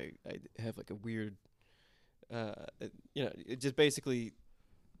 because like I have like a weird, it just basically,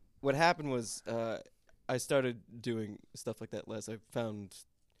 what happened was I started doing stuff like that less. I found,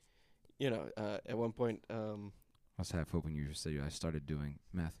 at one point, I was half hoping you said I started doing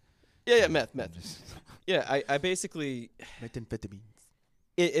meth. yeah, meth. Just- Yeah, I basically, Methamphetamines.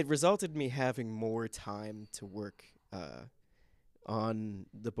 it resulted in me having more time to work on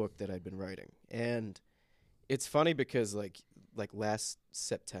the book that I'd been writing. And it's funny because like last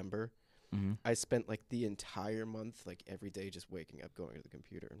September, Mhm. I spent like the entire month, like every day, just waking up, going to the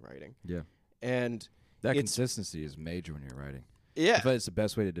computer and writing. Yeah. And That It's- consistency is major when you're writing. yeah, I feel like it's the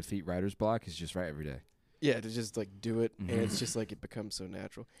best way to defeat writer's block is just write every day. yeah, to just like do it, and Mhm. it's just like it becomes so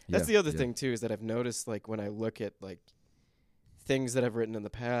natural. That's Yeah, the other yeah. thing too, is that I've noticed like when I look at like things that I've written in the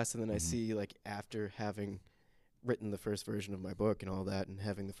past, and then I Mhm. see like after having written the first version of my book and all that, and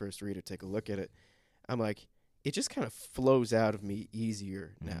having the first reader take a look at it, I'm like, it just kind of flows out of me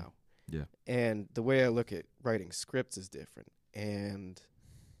easier Mhm. now. Yeah. And the way I look at writing scripts is different, and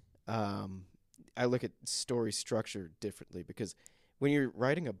I look at story structure differently, because when you're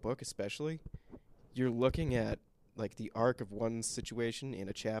writing a book, especially, you're looking at like the arc of one situation in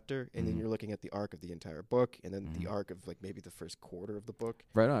a chapter, and then Mhm. you're looking at the arc of the entire book, and then the Mhm. arc of like maybe the first quarter of the book.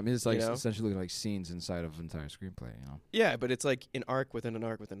 Right on. I mean, it's like You know? essentially looking like scenes inside of an entire screenplay, you know? Yeah, but it's like an arc within an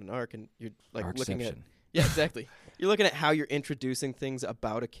arc within an arc, and you're like looking at Arcception. yeah, exactly. You're looking at how you're introducing things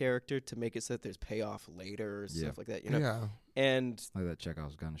about a character to make it so that there's payoff later or Yeah. stuff like that, you know. Yeah. And Like that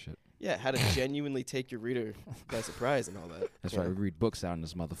Chekhov's gun shit. yeah, how to genuinely take your reader by surprise and all that. That's you right. know? We read books out in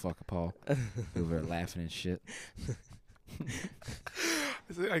this motherfucker, Paul. Over there laughing and shit.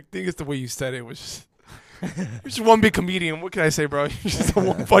 I think it's the way you said it was just. You're just one big comedian. What can I say, bro? You're just a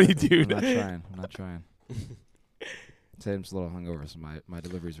one funny dude. I'm not trying. Tatum's a little hungover, so my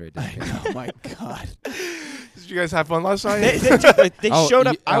delivery's very delicate. Oh my god. Did you guys have fun last night? They showed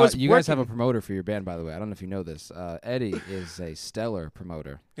up. I was You guys have a working- promoter for your band, by the way. I don't know if you know this. Eddie is a stellar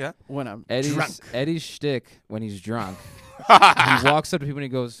promoter. When I'm Eddie's shtick when he's drunk, he walks up to people and he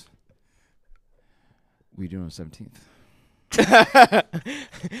goes, "What are you doing on the 17th?"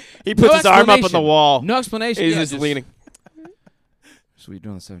 He puts his arm up on the explanation. wall. No explanation. He's Yeah, just leaning. So what are you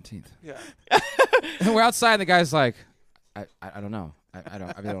doing on the 17th? Yeah. And we're outside, and the guy's like, I don't know. I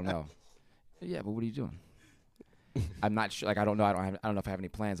really don't know. Yeah, but what are you doing? I'm not sure. Like, I don't know. I don't know if I have any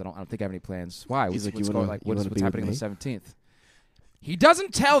plans. I don't think I have any plans. Why? He's like, what's you going? wanna- Like, you what's wanna be happening on with the 17th? He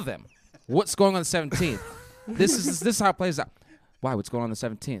doesn't tell them what's going on the 17th. This is how it plays out. Why? What's going on the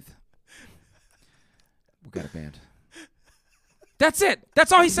 17th? We got a band. That's it.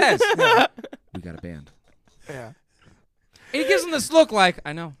 That's all he says. We got a band. Yeah. And he gives him this look like,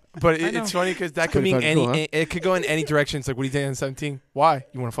 I know. But I know. it's funny because that could mean fucking any. cool, huh? It could go in any direction. It's like, what are you doing on 17? Why?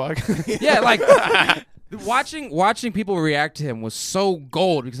 You want to fuck? Yeah, like watching people react to him was so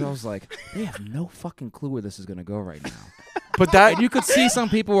gold because I was like, they have no fucking clue where this is gonna go right now. But that And you could see some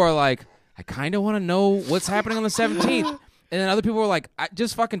people were like, I kind of want to know what's happening on the 17th. And then other people were like,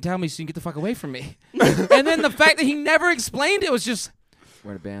 just fucking tell me so you can get the fuck away from me. And then the fact that he never explained it was just,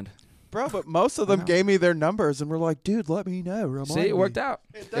 we're in a band. Bro, but most of them Wow. gave me their numbers and were like, dude, let me know. See, it worked out.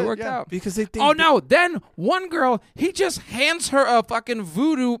 It worked out. because they think. Oh no! Then one girl, he just hands her a fucking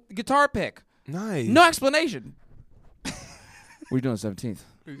voodoo guitar pick. Nice. No explanation. What are you doing on the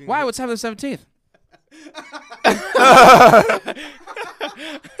 17th? Why? What's happening on the 17th?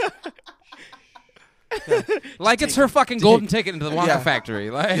 Like it's her fucking golden ticket into the Wonka Yeah. factory.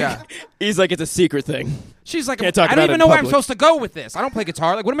 Like, Yeah. He's like, it's a secret thing. she's like, Can't talk I don't about it even in know where I'm public. supposed to go with this. I don't play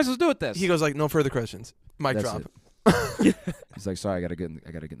guitar. Like, what am I supposed to do with this? He goes like, no further questions. Mic That's drop. it. He's like, sorry, I gotta get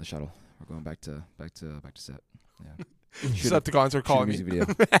in the shuttle. We're going back to set. Yeah. Just at the concert, Shoot a calling me. music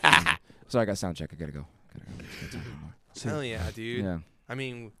video. Sorry, I got sound check. I gotta go. Can't talk anymore. Hell yeah, dude. Yeah, I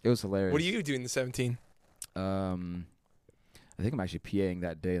mean, it was hilarious. what are you doing the 17? I think I'm actually PAing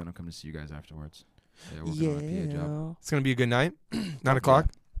that day, and I'm coming to see you guys afterwards. Yeah, working on a PA job. It's gonna be a good night. 9 o'clock.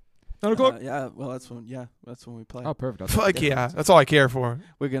 9 o'clock. Yeah, well, that's when we play. Oh, perfect. Fuck yeah, that's all I care for.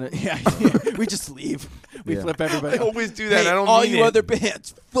 We're gonna we just leave. We Yeah. flip I everybody. always do that. Hey, I don't all mean you it. other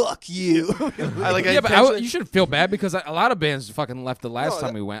bands, fuck you. I like. Yeah, but intentionally- you shouldn't feel bad because a lot of bands fucking left the last No,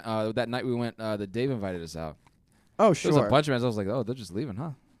 time we went. That night we went, that Dave invited us out. Oh, There was a bunch of bands. I was like, oh, they're just leaving,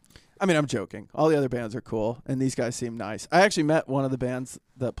 huh? I mean, I'm joking. All the other bands are cool, and these guys seem nice. I actually met one of the bands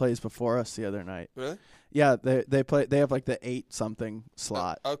that plays before us the other night. Really? Yeah, they play. They have like the 8 something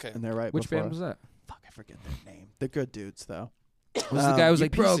slot, Okay. and they're right Which before band us. was that? Fuck, I forget their name. They're good dudes though. Was the guy who was you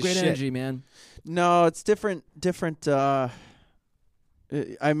like, piece bro, of great shit. energy, man. No, it's different.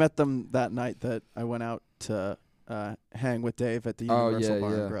 I met them that night that I went out to hang with Dave at the Oh, Universal yeah, Bar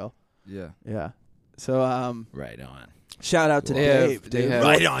and yeah. Grill. Yeah. Yeah. So Right on. shout out to They have- Dave. they dude. have-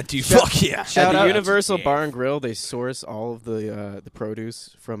 Right on, dude. Shout- Fuck yeah. Shout At the out Universal to Bar and Grill, they source all of the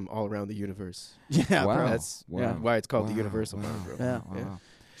produce from all around the universe. Yeah, Wow. bro. That's Wow. why it's called the Wow. Universal Wow. Bar and Grill. Yeah. Wow. Yeah.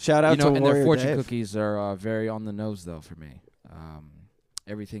 Shout out You know, to and Warrior their fortune Dave. cookies are very on the nose, though, for me.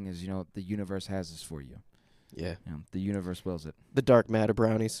 Everything is, the universe has this for you. Yeah. The universe wills it. The dark matter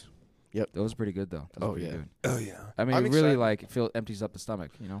brownies. Those are pretty good, though. Those Oh, are pretty yeah. good. Oh yeah. I mean, I'm it really excited. empties up the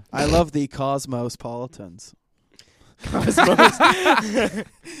stomach, I love the Cosmopolitans.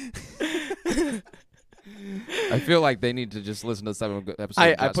 I feel like they need to just listen to some episodes.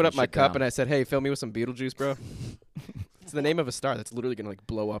 I put up my cup and I said, "Hey, fill me with some Beetlejuice, bro." It's the name of a star that's literally gonna like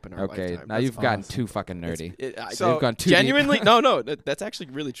blow up in our Okay, lifetime. now That's you've gotten awesome. too fucking nerdy. So- You've gone too deep. genuinely, no, that's actually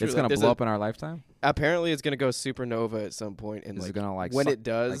really true. It's Like, gonna there's blow a- up in our lifetime. Apparently, it's gonna go supernova at some point, and Is it like gonna like when suck, it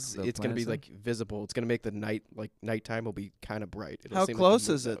does, like, the it's gonna be planets like visible. It's gonna make the nighttime will be kind of bright. It'll How seem close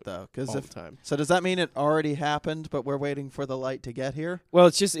like is it though? Because all if the time. so, does that mean it already happened, but we're waiting for the light to get here? Well,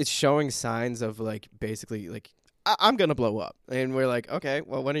 it's showing signs of like basically like I'm gonna blow up, and we're like, okay,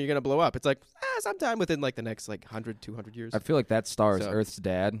 well, when are you gonna blow up? It's like sometime within like the next like 100, 200 years. I feel like that star is So- Earth's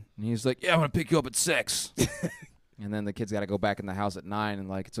dad, and he's like, "Yeah, I'm gonna pick you up at 6." And then the kid's got to go back in the house at 9, and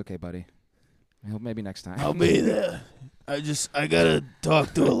like, it's okay, buddy. Maybe next time. be there. I gotta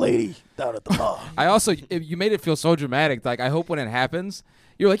talk to a lady down at the bar. I also, you made it feel so dramatic. Like, I hope when it happens,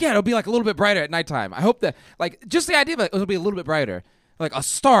 you're like, yeah, it'll be like a little bit brighter at nighttime. I hope that, like, just the idea of it, it'll be a little bit brighter. Like a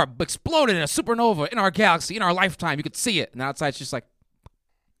star exploded in a supernova in our galaxy, in our lifetime. You could see it. And outside, it's just like,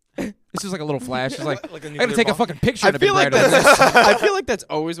 it's just like a little flash. It's like, Like a I gotta nuclear take a bomb. fucking picture I and it'll be feel like brighter. I feel like that's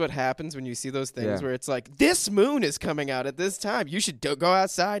always what happens when you see those things Yeah. where it's like this moon is coming out at this time. You should go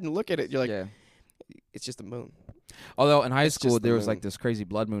outside and look at it. You're like, Yeah. it's just a moon. Although in high It's school, just the there was moon. like this crazy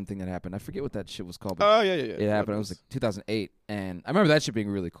blood moon thing that happened. I forget what that shit was called. But Oh yeah. it happened. It was like 2008. And I remember that shit being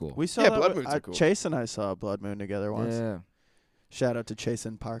really cool. We saw Yeah, that blood with- moons are cool. Chase and I saw a blood moon together once. Yeah. Shout out to Chase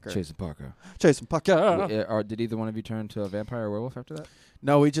and Parker. Jason Parker. Chase and Parker. Or did either one of you turn to a vampire or werewolf after that?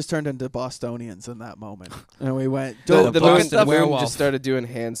 No, we just turned into Bostonians in that moment, and we went. The "Dude, The Boston moon werewolf. just started doing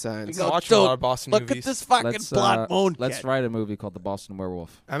hand signs. Go, I watch a lot dude, of Boston look movies. at this fucking blood moon. Let's kid." write a movie called The Boston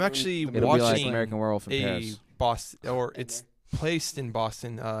Werewolf. I'm actually It'll be like watching American Werewolf in a Paris. Boston, or it's placed in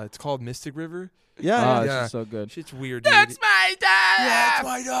Boston. It's called Mystic River. Yeah, Oh, yeah. it's Yeah. just so good. Shit's weird, dude. my dad. Yeah, it's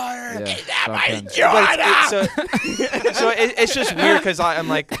my daughter. Yeah, Sean Penn. So it's just weird because I'm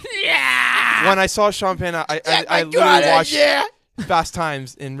like, when I saw Sean Penn, I literally watched Fast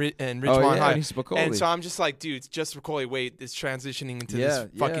Times in Ridgemont Oh, yeah, High. and he's Spicoli. And so I'm just like, dude, it's just Spicoli. Wait, it's transitioning into Yeah, this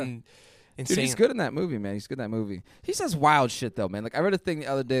yeah. fucking Dude, insane. he's good in that movie, man. He's good in that movie. He says wild shit though, man. Like I read a thing the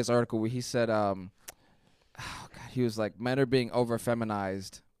other day, this article where he said, oh god, he was like, men are being over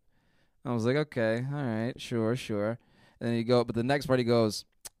feminized. I was like, okay, all right, sure. And then but the next part he goes,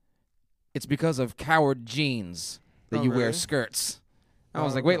 it's because of coward genes that Oh, you wear really? skirts. I Oh,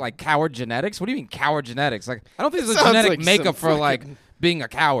 was like, wait, okay. like coward genetics? What do you mean coward genetics? Like, I don't think there's a Sounds genetic like some makeup for like fucking- being a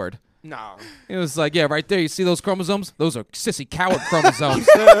coward. No. It was like, yeah, right there. You see those chromosomes? Those are sissy coward chromosomes.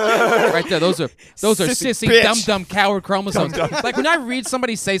 Right there. Those are sissy bitch. dumb coward chromosomes. Like when I read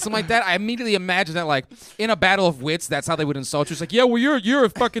somebody say something like that, I immediately imagine that like in a battle of wits, that's how they would insult you. It's like, yeah, well, you're a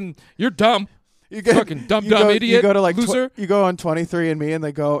fucking, you're dumb. You go, Fucking dumb you go, idiot. You go to like loser. you go on 23andMe and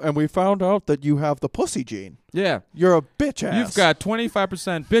they go, and we found out that you have the pussy gene. Yeah. You're a bitch ass. You've got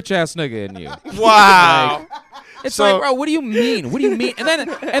 25% bitch ass nigga in you. Wow. It's So- like, bro, what do you mean? What do you mean? And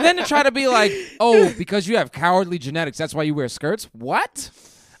then to try to be like, oh, because you have cowardly genetics, that's why you wear skirts. What?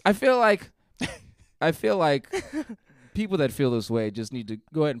 I feel like people that feel this way just need to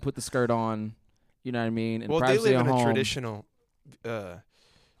go ahead and put the skirt on. You know what I mean? And Well, they privacy live at in a home. traditional,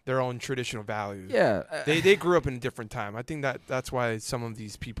 their own traditional values. Yeah. They grew up in a different time. I think that's why some of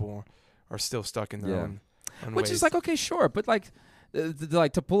these people are still stuck in their Yeah. own Which ways. is like, okay, sure, but like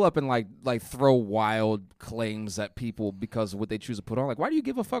to pull up and like throw wild claims at people because of what they choose to put on. Like, why do you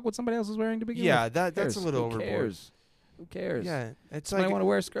give a fuck what somebody else is wearing to begin yeah, with? that's a Who little cares? overboard. Who cares? Yeah, it's Somebody like want to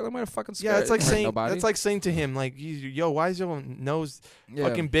wear a skirt? Let me wear a fucking skirt. yeah, it's like It ain't saying nobody. that's like saying to him like, yo, why is your nose Yeah.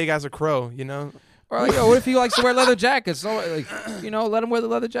 fucking big as a crow? You know? Or like, yo, what if he likes to wear leather jackets? So, like, let him wear the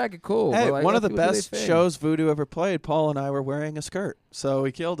leather jacket. Cool. Hey, But, like, one let of the people do best their thing. shows Voodoo ever played, Paul and I were wearing a skirt, so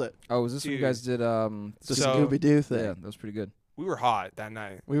we killed it. Oh, was this when you Dude. guys did? The So- Scooby Doo thing. Yeah, that was pretty good. We were hot that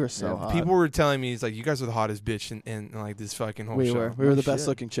night. We were so Yeah. hot. People were telling me, he's like, you guys are the hottest bitch in like this fucking whole we show. were. We were Oh, the shit. best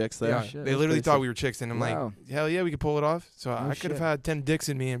looking chicks there. Yeah, shit. they It was literally pretty thought sick. we were chicks, and I'm Wow. like, hell yeah, we could pull it off. So I could have shit. had 10 dicks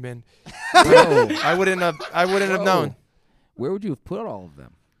in me and been. Whoa. I wouldn't have known. Where would you have put all of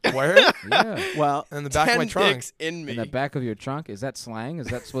them? Where? Yeah. Well, In the back of my 10 trunk. dicks in me. In the back of your trunk? Is that slang? Is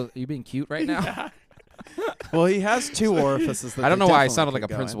that are you being cute right now? well, he has 2 orifices. That I don't they know why I definitely sounded like could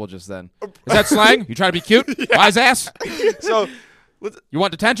a go in. principal just then. Is that slang? You trying to be cute? Wise ass? So You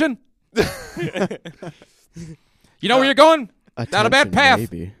want detention? You know where you're going? Down a bad Attention, path.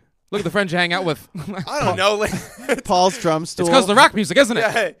 Maybe. Look at the friends you hang out with. I don't know. Like, Paul's drum It's stool. because of the rock music, isn't it?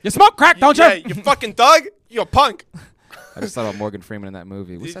 Yeah, hey. You smoke crack, don't you? yeah, you fucking thug. You a punk. I just thought about Morgan Freeman in that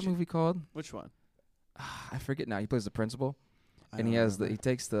movie. What's Did that movie called? Which one? I forget now. He plays the principal, I and he don't has remember. he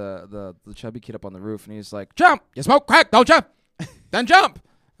takes the chubby kid up on the roof, and he's like, "Jump! You smoke crack, don't you? Then jump!"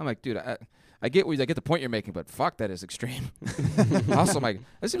 I'm like, dude, I get the point you're making, but fuck, that is extreme. Also, I'm like,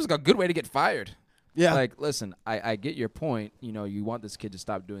 that seems like a good way to get fired. Yeah. Like, listen, I get your point. You know, you want this kid to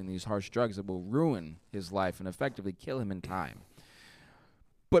stop doing these harsh drugs that will ruin his life and effectively kill him in time.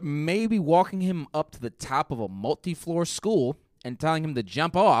 But maybe walking him up to the top of a multi-floor school and telling him to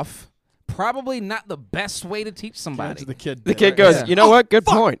jump off, probably not the best way to teach somebody. the kid. The did kid it. goes, Yeah. you know what? Good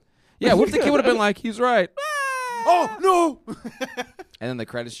point. Yeah, what if the kid would have been like, he's right. Oh no. And then the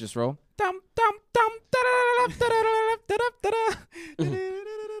credits just roll. Dum, dum, dum, da-da-da-da, da-da-da-da,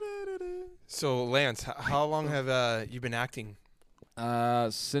 da-da-da-da. So Lance, how long have you been acting?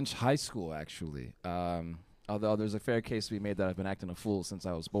 Since high school, actually. Although there's a fair case to be made that I've been acting a fool since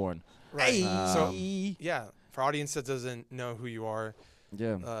I was born. Right. So Um, yeah, for audience that doesn't know who you are,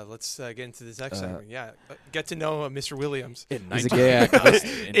 Yeah. let's get into this next segment. Yeah, get to know Mr. Williams. He's a gay activist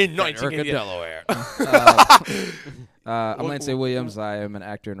In 1988. Delaware. I'm Lance A. Williams. I am an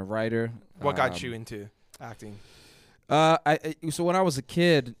actor and a writer. What got you into acting? So when I was a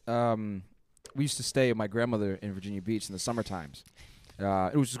kid, we used to stay with my grandmother in Virginia Beach in the summer times.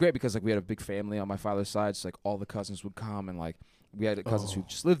 It was just great because like we had a big family on my father's side, so like all the cousins would come, and like we had cousins who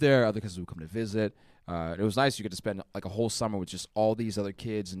just lived there, other cousins who would come to visit. It was nice. You get to spend like a whole summer with just all these other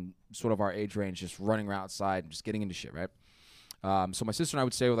kids and sort of our age range, just running around outside and just getting into shit, right? So my sister and I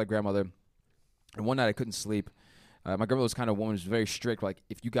would stay with our grandmother, and one night I couldn't sleep. My grandmother was kind of a woman who was very strict. Like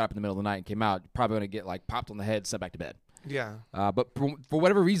if you got up in the middle of the night and came out, you're probably gonna get like popped on the head, sent back to bed. Yeah. But for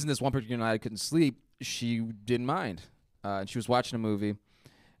whatever reason, this one particular night I couldn't sleep. She didn't mind, and she was watching a movie,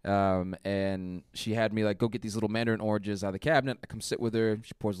 and she had me like go get these little mandarin oranges out of the cabinet. I come sit with her.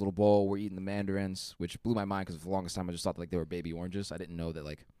 She pours a little bowl. We're eating the mandarins, which blew my mind because for the longest time I just thought like they were baby oranges. I didn't know that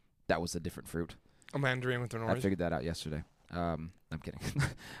like that was a different fruit. A mandarin with an I orange. figured that out yesterday. I'm kidding.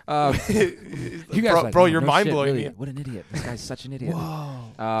 You guys bro, are like, bro, "Oh, you're no mind shit, blowing really? me. What an idiot! This guy's such an idiot.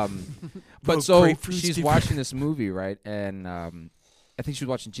 Whoa. Bro, But so grapefruit's she's different. watching this movie, right? And I think she was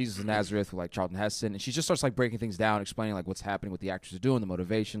watching Jesus of Nazareth with like Charlton Heston, and she just starts like breaking things down, explaining like what's happening, what the actors are doing, the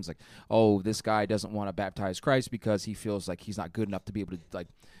motivations. Like, oh, this guy doesn't want to baptize Christ because he feels like he's not good enough to be able to like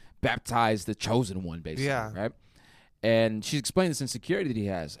baptize the chosen one, basically. Yeah. Right. And she's explaining this insecurity that he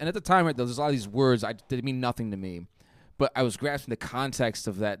has. And at the time, right, there's a lot of these words that mean nothing to me, but I was grasping the context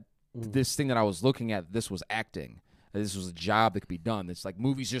of that. This thing that I was looking at, this was acting. This was a job that could be done. It's like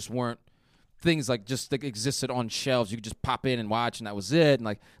movies just weren't things like just like existed on shelves. You could just pop in and watch, and that was it. And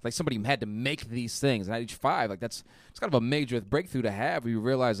like somebody had to make these things. And at age 5, like it's kind of a major breakthrough to have. Where you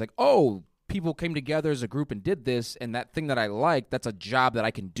realize like, oh, people came together as a group and did this, and that thing that I like, that's a job that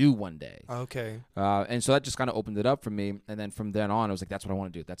I can do one day. Okay. And so that just kind of opened it up for me. And then from then on, I was like, that's what I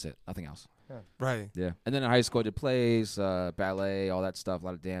want to do. That's it. Nothing else. Right. Yeah. And then in high school, I did plays, ballet, all that stuff, a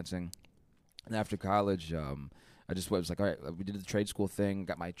lot of dancing. And after college, I just was like, all right, we did the trade school thing,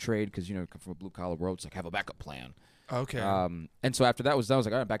 got my trade because, you know, come from a blue-collar world, it's like, have a backup plan. Okay. And so after that was done, I was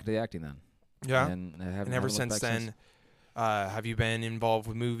like, all right, back to the acting then. yeah. And I haven't And ever looked since back then, have you been involved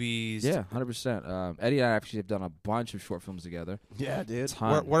with movies? Yeah, 100%. Eddie and I actually have done a bunch of short films together. Yeah, dude.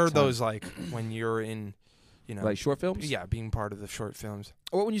 What are those like when you're in, you know, Like short films? yeah, being part of the short films?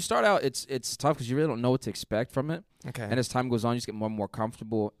 Well, when you start out, it's tough because you really don't know what to expect from it. Okay. And as time goes on, you just get more and more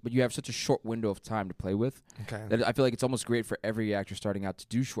comfortable. But you have such a short window of time to play with. okay. That I feel like it's almost great for every actor starting out to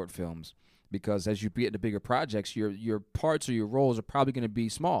do short films because as you get into bigger projects, your parts or your roles are probably going to be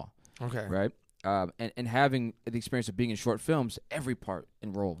small, Okay. right? And having the experience of being in short films, every part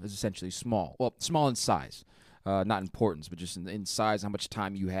and role is essentially small. Well, small in size. not importance, but just in size, how much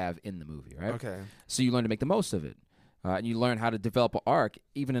time you have in the movie, right? Okay. So you learn to make the most of it. And you learn how to develop an arc,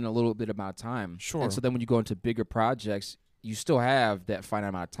 even in a little bit amount of time. Sure. And so then when you go into bigger projects, you still have that finite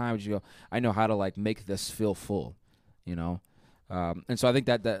amount of time. But you go, I know how to like make this feel full, you know. And so I think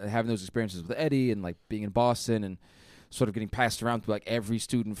that having those experiences with Eddie and like being in Boston and sort of getting passed around through like every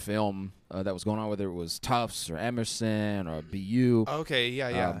student film that was going on, whether it was Tufts or Emerson or BU. Okay.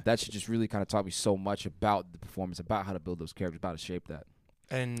 Yeah. That should just really kind of taught me so much about the performance, about how to build those characters, about how to shape that.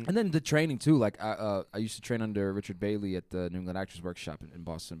 And then the training too. Like I used to train under Richard Bailey at the New England Actors Workshop in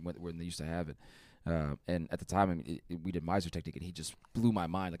Boston when they used to have it. And at the time, I mean, we did Miser Technique, and he just blew my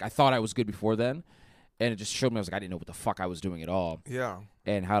mind. Like I thought I was good before then, and it just showed me I was like I didn't know what the fuck I was doing at all, yeah.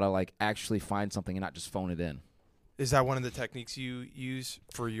 and how to like actually find something and not just phone it in. Is that one of the techniques you use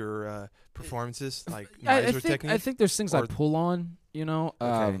for your performances, like I Miser technique? I think there's things I Or- pull on. You know,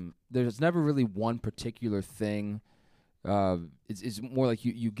 Okay. There's never really one particular thing. It's more like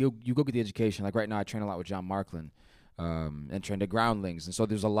you go get the education. Like right now, I train a lot with John Markland, and train the Groundlings, and so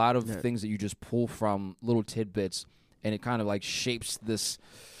there's a lot of things that you just pull from little tidbits, and it kind of like shapes this.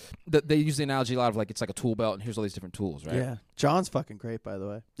 They use the analogy a lot of like it's like a tool belt, and here's all these different tools, right? Yeah. John's fucking great, by the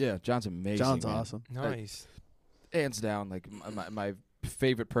way. Yeah, John's amazing. John's man. awesome. Nice. Hands down, like my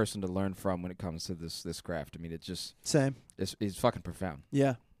favorite person to learn from when it comes to this craft. I mean, Same. it's fucking profound.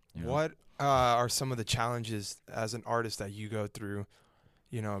 Yeah. You know? What are some of the challenges as an artist that you go through?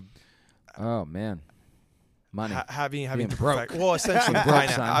 You know, Oh man, money. having Being to broke. perfect. Well, essentially, Broke, I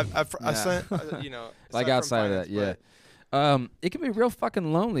know. son. I've sent, you know, Like aside from outside of that, finance, yeah. It can be real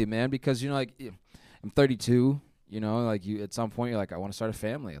fucking lonely, man, because you know, like I'm 32. You know, like you at some point you're like, I want to start a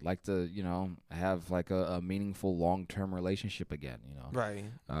family. I'd like to, you know, have like a meaningful long-term relationship again. You know, Right.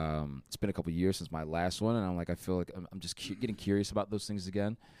 It's been a couple years since my last one, and I'm like, I feel like I'm just getting curious about those things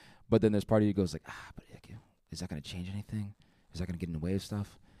again. But then there's part of you goes like, but like, is that going to change anything? Is that going to get in the way of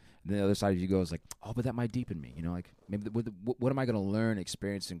stuff? And then the other side of you goes like, oh, but that might deepen me. You know, like maybe what am I going to learn,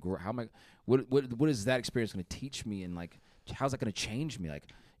 experience, and grow? How am I? What is that experience going to teach me? And like, how's that going to change me? Like,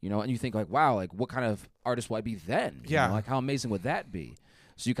 you know, and you think like, wow, like what kind of artist will I be then? You Yeah. know, like how amazing would that be?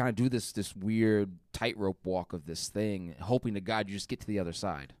 So you kind of do this weird tightrope walk of this thing, hoping to God you just get to the other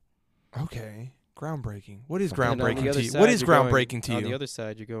side. Okay. Groundbreaking. What is And on the groundbreaking other to you? side, What is you're going- groundbreaking to On you? the other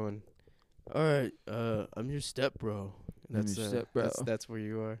side, you're going, all right, I'm your step bro. I'm your step bro. That's where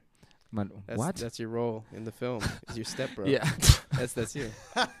you are. What? That's your role in the film. Is your step bro. Yeah. That's you.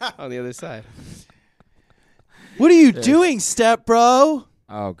 On the other side. What are you doing, step bro?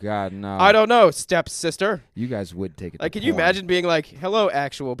 Oh God, no. I don't know, step sister. You guys would take it. Like, to can you porn. imagine being like, hello,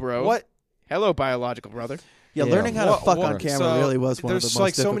 actual bro. What? Hello, biological brother. Yeah, Yeah. learning how to What- fuck what- on camera so really was one of the there's most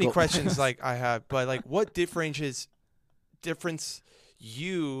like so many difficult questions things. like I have, but like what differentiates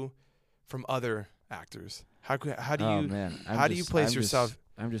you from other actors? How do Oh you man, how do you place yourself?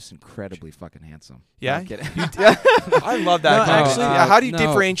 I'm just incredibly fucking handsome. Yeah? No, I'm kidding. I love that. No, question. actually- Yeah, how do you no.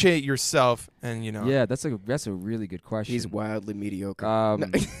 differentiate yourself? And you know, Yeah, that's a really good question. He's wildly mediocre.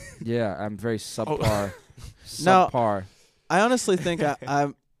 Yeah, I'm very subpar. No. Subpar. I honestly think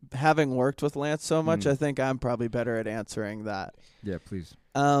I'm having worked with Lance so much. Mm. I think I'm probably better at answering that. Yeah, please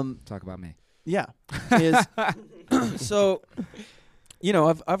talk about me. Yeah, is so. You know,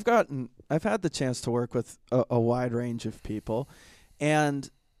 I've had the chance to work with a wide range of people, and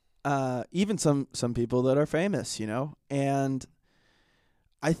even some people that are famous. You know, and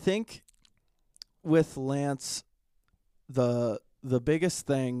I think with Lance, the biggest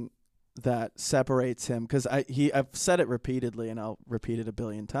thing that separates him, because I've said it repeatedly and I'll repeat it a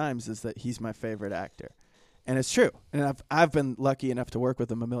billion times, is that he's my favorite actor, and it's true. And I've been lucky enough to work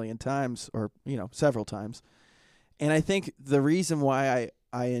with him a million times, or several times, and I think the reason why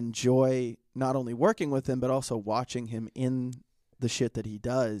I enjoy not only working with him but also watching him in the shit that he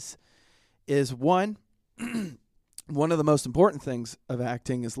does is one of the most important things of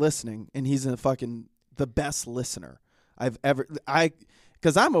acting is listening, and he's the best listener I've ever.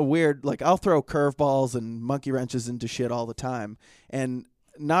 Because I'm a weird, like, I'll throw curveballs and monkey wrenches into shit all the time, and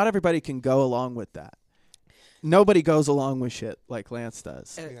not everybody can go along with that. Nobody goes along with shit like Lance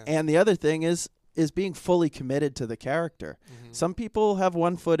does. And the other thing is being fully committed to the character. Mm-hmm. Some people have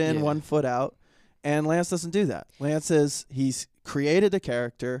 1 foot in, Yeah. 1 foot out, and Lance doesn't do that. Lance he's created a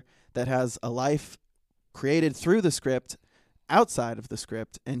character that has a life created through the script, outside of the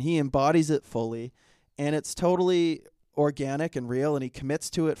script, and he embodies it fully, and it's totally organic and real, and he commits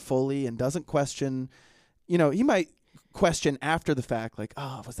to it fully and doesn't question. He might question after the fact, like,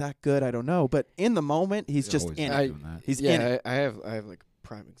 oh, was that good? I don't know. But in the moment, he's just always in been it. doing that. He's in it. I have like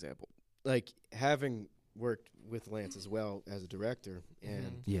prime example. Like having worked with Lance as well as a director,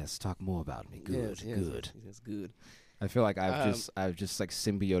 and Yes, talk more about me. Good, yes, good. That's good. I feel like I've just like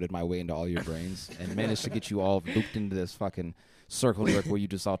symbioted my way into all your brains and managed to get you all looped into this fucking circle jerk where you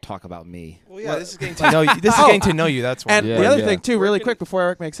just all talk about me. Well, yeah, this is getting to know you. This is getting to know you. That's why. And Yeah, the other yeah. thing too, really quick before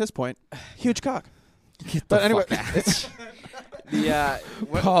Eric makes his point, huge cock. But anyway,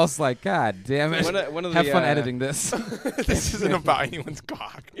 Paul's like, God damn it. One of Have the, fun editing this. This isn't about anyone's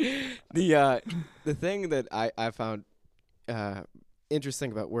cock. The thing that I found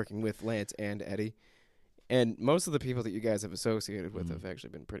interesting about working with Lance and Eddie, and most of the people that you guys have associated with have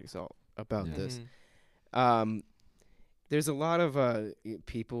actually been pretty salt about Yeah. this. There's a lot of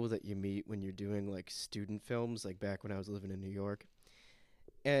people that you meet when you're doing like student films, like back when I was living in New York.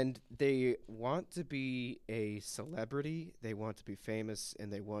 And they want to be a celebrity, they want to be famous,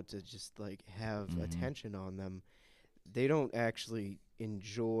 and they want to just like have attention on them. They don't actually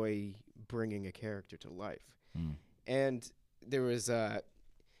enjoy bringing a character to life. And there was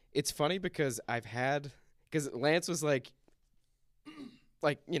it's funny because because Lance was like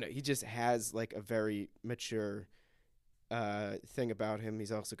he just has like a very mature thing about him.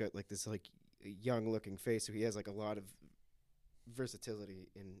 He's also got like this like young looking face, so he has like a lot of versatility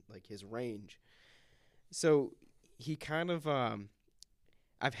in like his range. So he kind of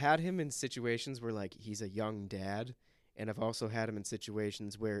I've had him in situations where like he's a young dad, and I've also had him in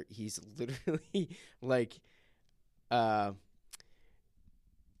situations where he's literally like a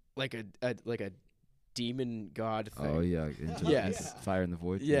demon god thing. Oh yeah, Yes. Fire in the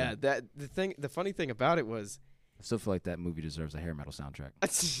Void. Yeah, that the funny thing about it was I still feel like that movie deserves a hair metal soundtrack.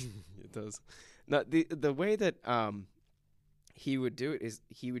 it does. No, the way that he would do it is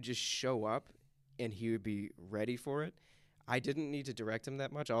he would just show up and he would be ready for it. I didn't need to direct him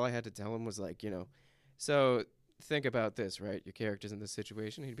that much. All I had to tell him was like, so think about this, right? Your character's in this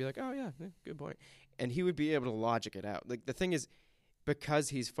situation. He'd be like, oh yeah, good point. And he would be able to logic it out. Like the thing is, because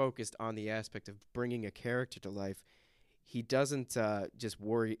he's focused on the aspect of bringing a character to life, he doesn't just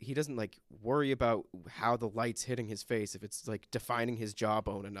worry. He doesn't like worry about how the light's hitting his face, if it's like defining his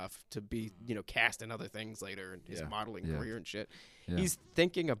jawbone enough to be, cast in other things later in his modeling career and shit. Yeah. He's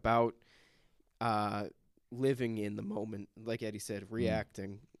thinking about living in the moment, like Eddie said,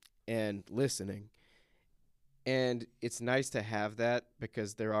 reacting and listening. And it's nice to have that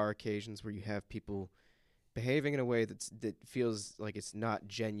because there are occasions where you have people behaving in a way that feels like it's not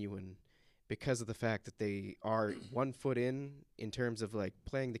genuine, because of the fact that they are 1 foot in terms of like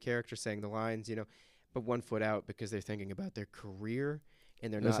playing the character, saying the lines, but 1 foot out because they're thinking about their career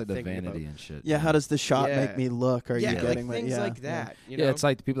and they're That's not like the thinking vanity about and shit. yeah, how does the shot Yeah. make me look? Are you getting like things like that? Yeah, it's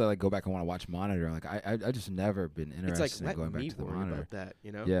like the people that like go back and want to watch Monitor. Like I just never been it's like interested in let going back me to the worry Monitor. about that,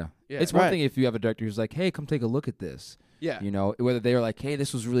 Yeah. Yeah. It's one Right. thing if you have a director who's like, hey, come take a look at this. Yeah. Whether they were like, hey,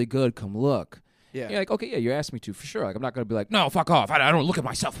 this was really good, come look. Yeah. You're like, okay, yeah, you asked me to, for sure. Like, I'm not going to be like, no, fuck off. I don't look at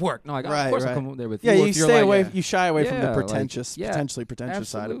my self-work. No, like, Right, of course right. I'll come there with Yeah, you. you If you're stay like, away. You shy away from Yeah, the like, pretentious, yeah, potentially pretentious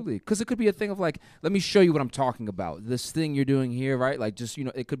side of it. Absolutely. Because it could be a thing of like, let me show you what I'm talking about. This thing you're doing here, right? Like, just,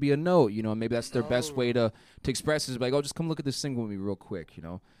 it could be a note, maybe that's their best way to express is like, oh, just come look at this thing with me real quick,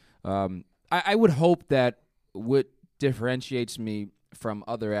 I would hope that what differentiates me from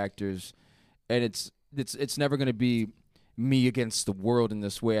other actors, and it's never going to be me against the world in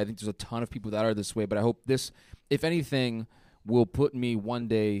this way. I think there's a ton of people that are this way, but I hope this, if anything, will put me one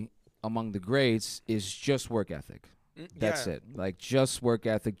day among the greats is just work ethic. That's it. Like just work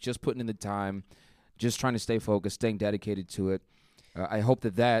ethic, just putting in the time, just trying to stay focused, staying dedicated to it. I hope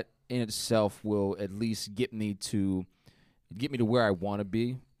that in itself will at least get me to where I want to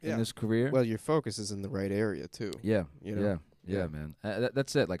be in this career. Well, your focus is in the right area too. Yeah, Yeah. man.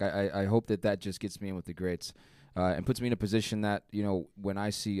 That's it. Like I hope that just gets me in with the greats. And puts me in a position that, when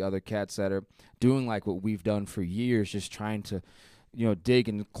I see other cats that are doing like what we've done for years, just trying to, dig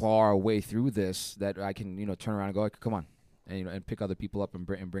and claw our way through this, that I can, turn around and go, come on, and and pick other people up and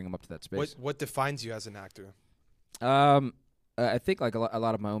bring them up to that space. What defines you as an actor? I think like a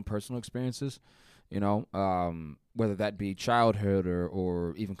lot of my own personal experiences, whether that be childhood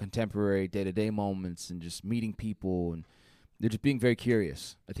or even contemporary day-to-day moments and just meeting people and they're just being very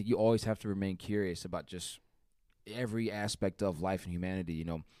curious. I think you always have to remain curious about just every aspect of life and humanity,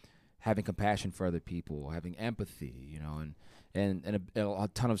 having compassion for other people, having empathy, and a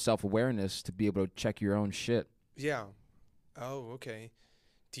ton of self-awareness to be able to check your own shit. Yeah. Oh, okay.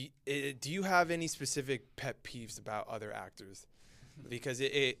 Do you have any specific pet peeves about other actors? Because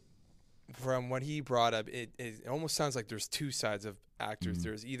it from what he brought up, it almost sounds like there's two sides of actors. Mhm.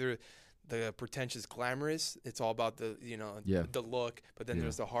 There's either the pretentious glamorous, it's all about the the look, but then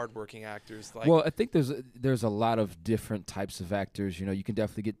there's the hardworking actors. Like, well, I think there's a lot of different types of actors. You can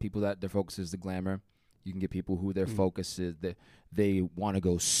definitely get people that their focus is the glamour. You can get people who their focus is that they want to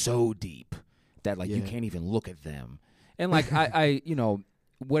go so deep that like you can't even look at them. And like I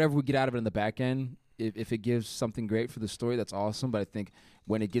whatever we get out of it in the back end, if it gives something great for the story, that's awesome. But I think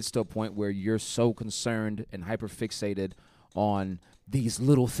when it gets to a point where you're so concerned and hyper fixated on these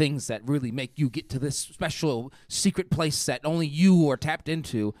little things that really make you get to this special secret place that only you are tapped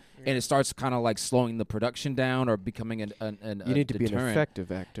into, and it starts kind of like slowing the production down or becoming You a need to be an deterrent.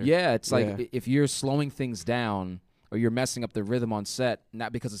 effective actor. Yeah, it's like if you're slowing things down or you're messing up the rhythm on set,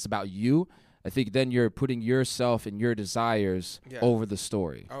 not because it's about you, I think then you're putting yourself and your desires over the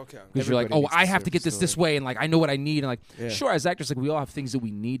story. Okay. Because you're like, Everybody needs I to have serve to get the this story. way, and like I know what I need, and like Yeah. sure, as actors, like we all have things that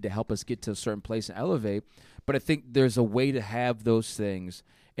we need to help us get to a certain place and elevate. But I think there's a way to have those things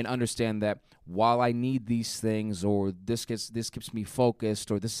and understand that while I need these things, or this keeps me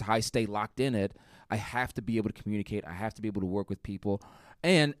focused, or this is how I stay locked in it, I have to be able to communicate. I have to be able to work with people.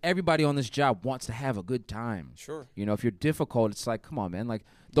 And everybody on this job wants to have a good time. Sure. You know, if you're difficult, it's like, come on, man. Like,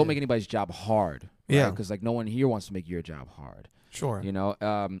 don't make anybody's job hard. Yeah. Because like no one here wants to make your job hard. Sure. You know,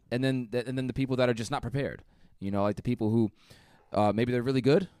 and then the people that are just not prepared. You know, like the people who maybe they're really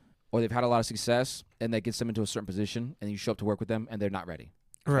good or they've had a lot of success and that gets them into a certain position, and you show up to work with them and they're not ready.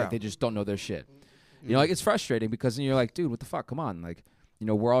 Right. Like they just don't know their shit. You know, like it's frustrating because then you're like, dude, what the fuck? Come on, like, you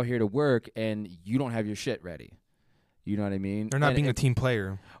know, we're all here to work and you don't have your shit ready. You know what I mean? They're not And being a team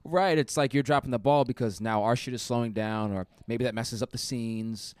player. Right. It's like you're dropping the ball because now our shit is slowing down, or maybe that messes up the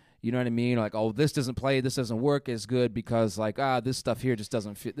scenes. You know what I mean? Like, oh, this doesn't play, this doesn't work as good because like, this stuff here just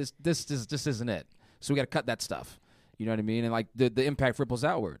doesn't fit. This isn't it. So we got to cut that stuff. You know what I mean? And like the impact ripples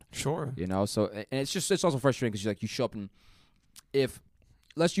outward. Sure. You know, so and it's also frustrating because you show up and if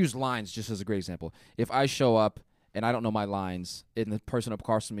let's use lines just as a great example. If I show up and I don't know my lines, and the person up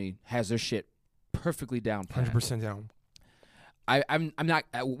across from me has their shit perfectly down, 100% down. I'm not.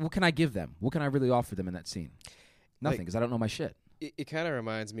 What can I give them? What can I really offer them in that scene? Nothing, because I don't know my shit. It kind of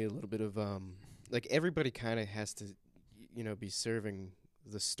reminds me a little bit of like everybody kind of has to, be serving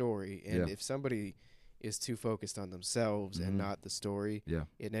the story, and Yeah. if somebody is too focused on themselves and not the story, Yeah.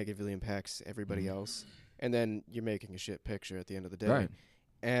 it negatively impacts everybody else, and then you're making a shit picture at the end of the day. Right.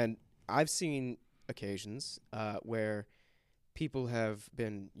 And I've seen occasions where people have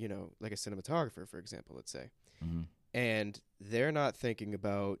been, like a cinematographer, for example, let's say, Mm-hmm. and they're not thinking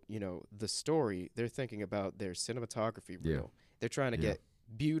about, the story. They're thinking about their cinematography Yeah. reel. They're trying to Yeah. get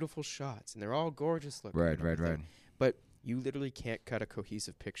beautiful shots, and they're all gorgeous looking. Right, and right, everything. right. But you literally can't cut a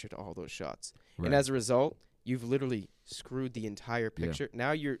cohesive picture to all those shots. Right. And as a result, you've literally screwed the entire Yeah. picture.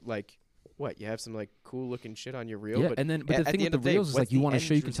 Now you're like, what? You have some like cool looking shit on your reel. Yeah, but and then at the the thing with end the of the day, reels is what's like you the want to end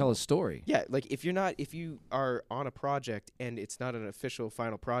show you can tell a result? story. Yeah, like if you are on a project and it's not an official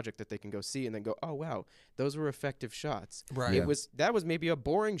final project that they can go see and then go, oh wow, those were effective shots. Right. Yeah. That was maybe a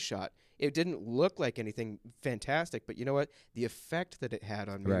boring shot. It didn't look like anything fantastic, but you know what? The effect that it had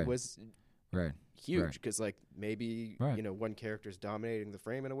on me Right. was Right. huge Right. because like maybe Right. one character's dominating the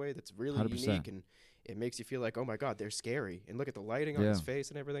frame in a way that's really 100%. unique, and it makes you feel like, oh my god, they're scary, and look at the lighting on his Yeah. face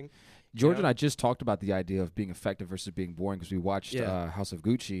and everything. George know? and I just talked about the idea of being effective versus being boring because we watched Yeah. House of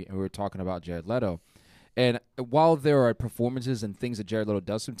Gucci and we were talking about Jared Leto. And while there are performances and things that Jared Leto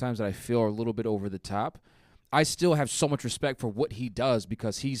does sometimes that I feel are a little bit over the top, I still have so much respect for what he does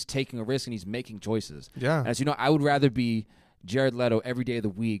because he's taking a risk and he's making choices. Yeah. And as you know, I would rather be Jared Leto every day of the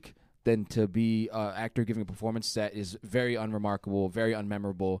week than to be an actor giving a performance that is very unremarkable, very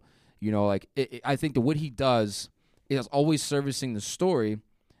unmemorable. I think that what he does is always servicing the story,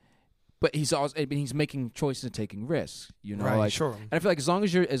 but he's making choices and taking risks. Right, sure. And I feel like as long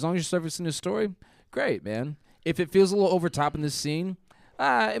as you're servicing the story, great, man. If it feels a little over top in this scene,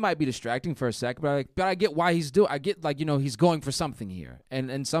 it might be distracting for a second, but I get why he's doing. I get he's going for something here,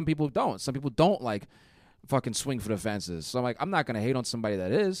 and some people don't. Some people don't like fucking swing for the fences. So I'm like, I'm not gonna hate on somebody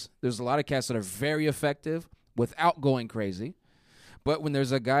that is. There's a lot of cats that are very effective without going crazy, but when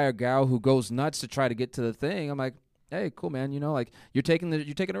there's a guy or gal who goes nuts to try to get to the thing, I'm like, hey, cool, man. You're taking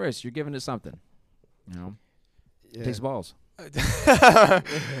a risk. You're giving it something. It takes balls.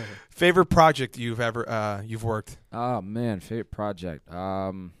 Favorite project you've worked? Oh man, favorite project. It's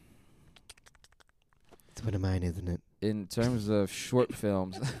one of mine, isn't it? In terms of short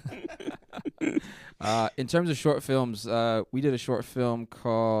films, we did a short film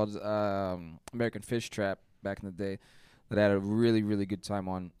called American Fish Trap back in the day that I had a really, really good time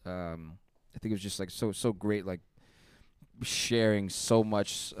on. I think it was just like so great, like sharing so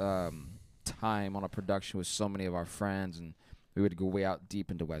much time on a production with so many of our friends, and we would go way out deep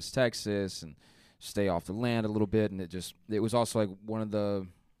into West Texas and stay off the land a little bit, and it was also like one of the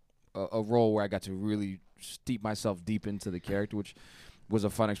a role where I got to really steep myself deep into the character, which was a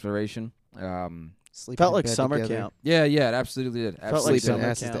fun exploration. Sleeping Felt in like bed summer together. camp. Yeah, yeah, it absolutely did. Felt like Absolutely Sleeping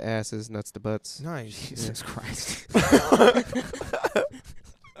summer asses camp. to asses, nuts to butts. Nice. Jesus Christ.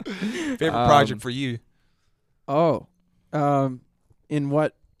 Favorite project for you? Oh, in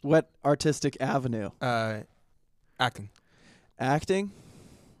what artistic avenue? Acting. Acting.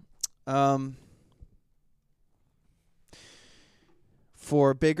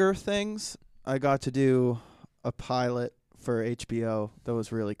 For bigger things, I got to do a pilot for HBO that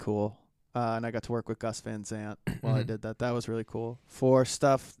was really cool. And I got to work with Gus Van Sant while I Mhm. did that. That was really cool. For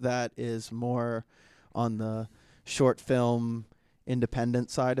stuff that is more on the short film independent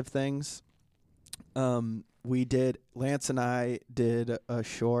side of things, Lance and I did a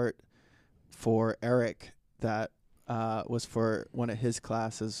short for Eric that was for one of his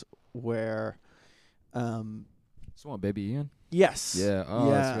classes where Someone, Baby Ian. yes. Yeah. Oh,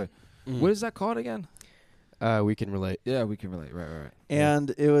 yeah. that's good. What is that called again? We can relate. Yeah, we can relate. Right.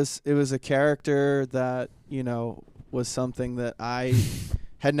 And it was a character that, was something that I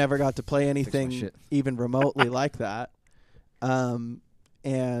had never got to play anything shit. even remotely like that. And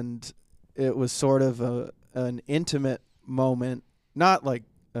it was sort of an intimate moment, not like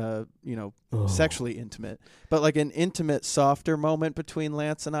sexually intimate, but like an intimate, softer moment between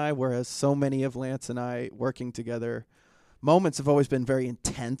Lance and I, whereas so many of Lance and I working together moments have always been very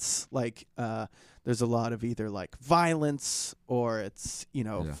intense. Like there's a lot of either like violence or it's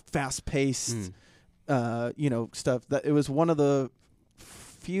fast paced stuff. That it was one of the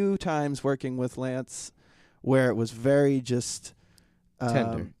few times working with Lance where it was very just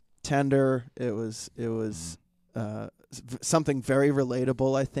tender. It was something very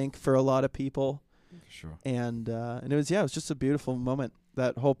relatable, I think, for a lot of people. Sure. And it was just a beautiful moment.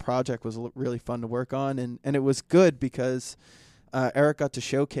 That whole project was really fun to work on, and it was good because Eric got to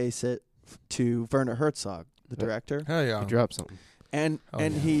showcase it to Werner Herzog, the director, Hell yeah. You dropped something. and yeah.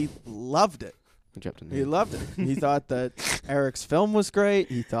 he loved it. You dropped a He name. loved it. He thought that Eric's film was great.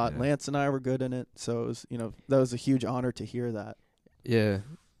 He thought Yeah. Lance and I were good in it. So it was, that was a huge honor to hear that. Yeah.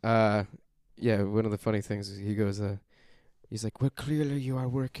 One of the funny things is he goes, he's like, well, clearly you are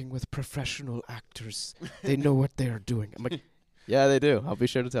working with professional actors. They know what they are doing. I'm like, yeah, they do. I'll be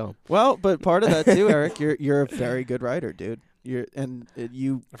sure to tell them. Well, but part of that too, Eric, you're a very good writer, dude. You're I've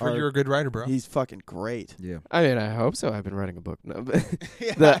heard you're a good writer, bro. He's fucking great. Yeah. I mean, I hope so. I've been writing a book. No, but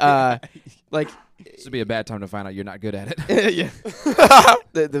This would be a bad time to find out you're not good at it. yeah.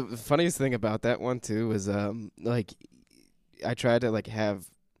 The funniest thing about that one too was I tried to have.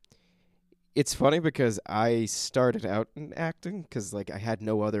 It's funny because I started out in acting because I had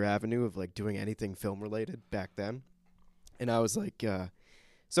no other avenue of doing anything film related back then, and I was like,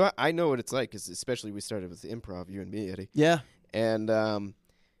 so I know what it's like because especially we started with improv, you and me, Eddie. Yeah. And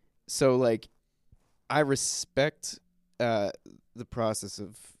so I respect the process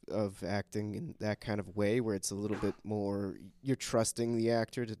of acting in that kind of way where it's a little bit more you're trusting the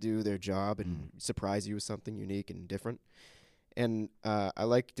actor to do their job and surprise you with something unique and different. And I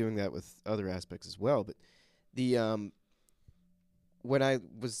like doing that with other aspects as well. But the when I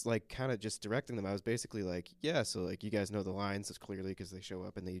was kind of just directing them, I was basically so you guys know the lines clearly because they show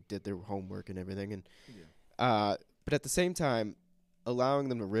up and they did their homework and everything. And but at the same time, allowing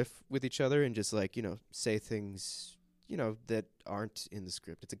them to riff with each other and just say things that aren't in the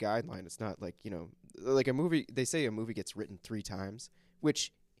script. It's a guideline. It's not like a movie. They say a movie gets written 3 times,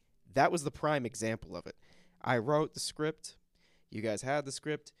 which that was the prime example of it. I wrote the script. You guys had the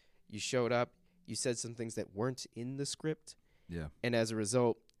script. You showed up. You said some things that weren't in the script. Yeah. And as a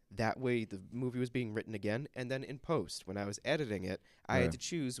result, that way the movie was being written again. And then in post, when I was editing it, I had to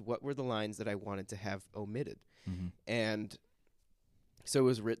choose what were the lines that I wanted to have omitted. Mm-hmm. And so it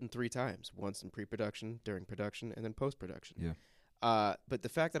was written 3 times, once in pre-production, during production, and then post-production. Yeah. But the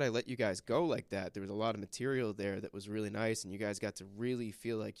fact that I let you guys go like that, there was a lot of material there that was really nice, and you guys got to really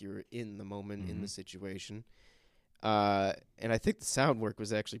feel like you were in the moment, in the situation. And I think the sound work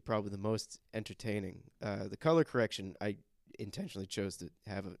was actually probably the most entertaining. The color correction, I intentionally chose to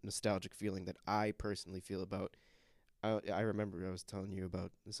have a nostalgic feeling that I personally feel about. I remember I was telling you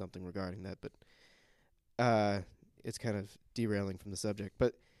about something regarding that, but it's kind of derailing from the subject.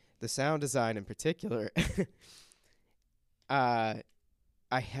 But the sound design in particular, I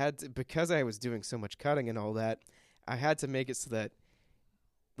had to, because I was doing so much cutting and all that, I had to make it so that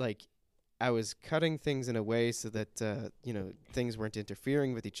I was cutting things in a way so that things weren't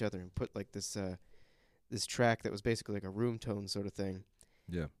interfering with each other, and put this this track that was basically like a room tone sort of thing.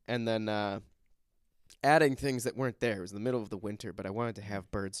 Yeah. And then adding things that weren't there. It was in the middle of the winter, but I wanted to have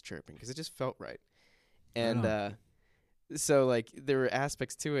birds chirping because it just felt right. And so there were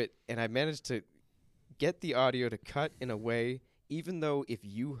aspects to it, and I managed to get the audio to cut in a way, even though if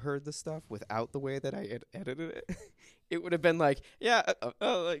you heard the stuff without the way that I had edited it, it would have been like,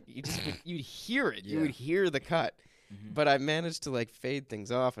 like you'd hear it. You would hear the cut. But I managed to like fade things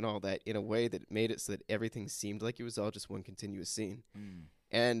off and all that in a way that made it so that everything seemed like it was all just one continuous scene.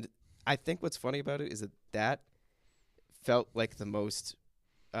 And I think what's funny about it is that felt like the most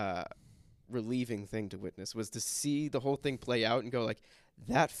relieving thing to witness, was to see the whole thing play out and go like,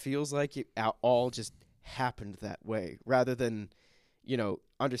 that feels like it all just happened that way, rather than, you know,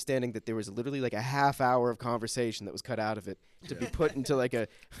 understanding that there was literally like a half hour of conversation that was cut out of it to be put into like a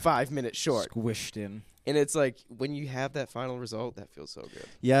 5-minute short. Squished in. And it's like, when you have that final result, that feels so good.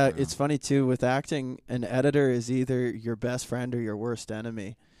 Yeah, it's funny too with acting. An editor is either your best friend or your worst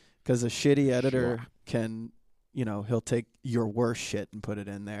enemy, because a shitty editor can, you know, he'll take your worst shit and put it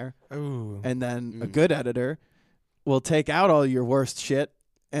in there, and then a good editor will take out all your worst shit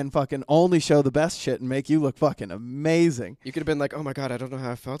and fucking only show the best shit and make you look fucking amazing. You could have been like, oh my God, I don't know how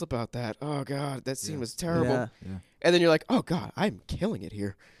I felt about that. Oh God, that scene was terrible. Yeah. And then you're like, oh God, I'm killing it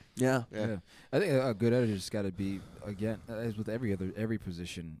here. Yeah. I think a good editor's got to be, again, as with every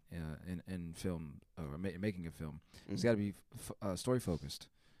position in film or making a film, it's got to be story focused.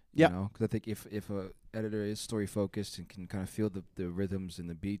 Yeah. You know, because I think if a editor is story focused and can kind of feel the rhythms and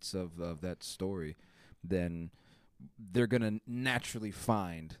the beats of that story, then they're gonna naturally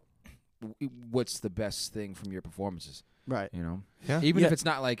find what's the best thing from your performances. Right. You know. Yeah. Even if it's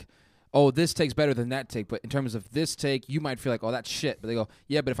not like, oh, this take's better than that take, but in terms of this take, you might feel like, oh, that's shit. But they go,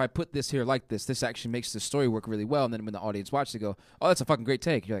 yeah, but if I put this here like this actually makes the story work really well. And then when the audience watches, they go, oh, that's a fucking great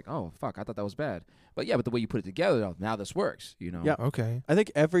take. You're like, oh, fuck, I thought that was bad. But yeah, but the way you put it together, oh, now this works, you know? Yeah. Okay. I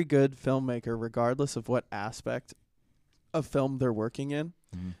think every good filmmaker, regardless of what aspect of film they're working in,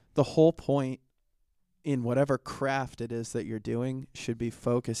 the whole point in whatever craft it is that you're doing should be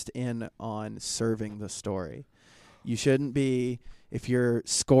focused in on serving the story. You shouldn't be, if you're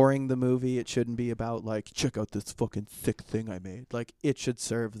scoring the movie, it shouldn't be about like, check out this fucking thick thing I made. Like, it should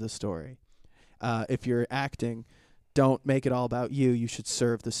serve the story. If you're acting, don't make it all about you. You should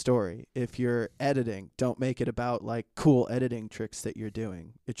serve the story. If you're editing, don't make it about like cool editing tricks that you're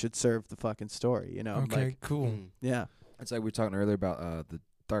doing. It should serve the fucking story, you know? Okay, Like, cool. yeah. It's like we were talking earlier about the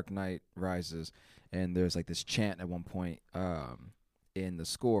Dark Knight Rises, and there's like this chant at one point in the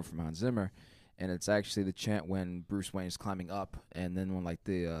score from Hans Zimmer, and it's actually the chant when Bruce Wayne is climbing up, and then when like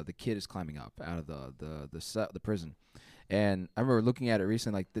the kid is climbing up out of the prison. And I remember looking at it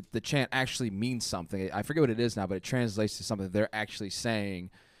recently, like the chant actually means something. I forget what it is now, but it translates to something they're actually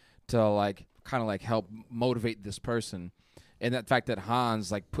saying to like kind of like help motivate this person. And that fact that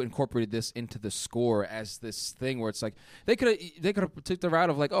Hans like incorporated this into the score as this thing where it's like they could have took the route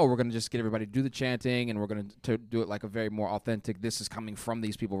of like, oh, we're gonna just get everybody to do the chanting and we're gonna do it like a very more authentic. This is coming from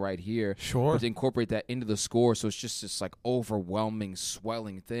these people right here. Sure. But to incorporate that into the score, so it's just this like overwhelming,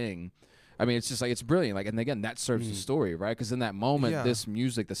 swelling thing. I mean, it's just like it's brilliant. Like, and again, that serves the story, right? Because in that moment, this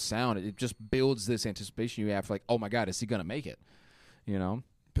music, the sound, it just builds this anticipation you have for like, oh my God, is he gonna make it? You know,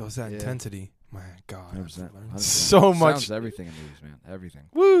 builds that intensity. My God, 100%. so much. Sounds everything in movies, man. Everything.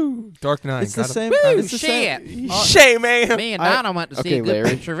 Woo! Dark Knight. It's the gotta- same. Woo, it's the shit. same. Shame, man. Me and Donna went to see a good Larry.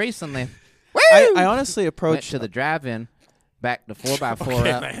 picture recently. I honestly Went approach to the drive-in, back the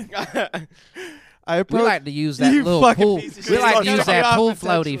 4x4 up. I We approach like to use that You little fucking pool. piece of We shit. like to Fucking use that off pool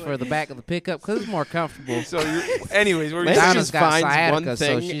intentionally. floaty for the back of the pickup because it's more comfortable. So, anyways, we're Lance Donna's just got finds sciatica, one so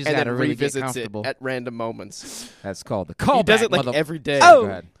thing she's and gotta then really get revisits it comfortable. at random moments. That's called the He callback. does it like mother- every day. Oh! Go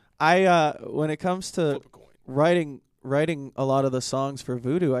ahead. when it comes to writing a lot of the songs for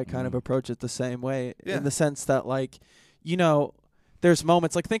Voodoo, I kind of approach it the same way in the sense that, like, you know, there's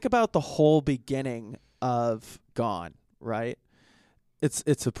moments like think about the whole beginning of Gone, right?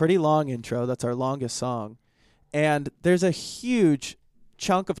 It's a pretty long intro. That's our longest song. And there's a huge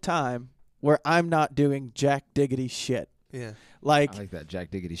chunk of time where I'm not doing jack diggity shit. Yeah. Like, I like that Jack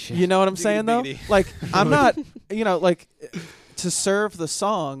Diggity shit. you know what I'm saying, though? Diggity. Like, I'm not, you know, like, to serve the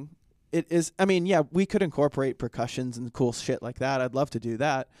song, it is, I mean, yeah, we could incorporate percussions and cool shit like that. I'd love to do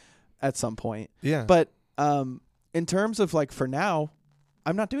that at some point. Yeah. But in terms of, like, for now,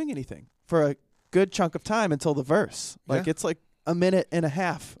 I'm not doing anything for a good chunk of time until the verse. Like, Yeah. it's like a minute and a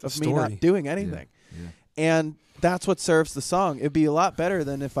half of me story. not doing anything. Yeah. And that's what serves the song. It'd be a lot better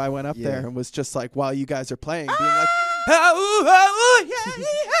than if I went up there Yeah. and was just like, while you guys are playing, being like, "Ah,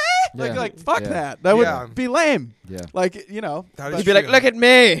 Yeah. like fuck Yeah. that. That Yeah. would be lame. Yeah. Like, you know, That but- is He'd be like, true. look at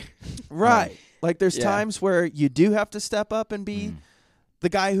me. right. Like, there's Yeah. times where you do have to step up and be the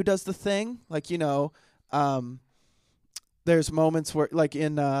guy who does the thing. Like, you know, there's moments where, like,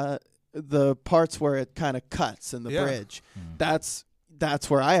 in the parts where it kind of cuts in the Yeah. bridge, that's that's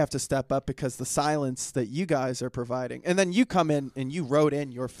where I have to step up because the silence that you guys are providing, and then you come in and you wrote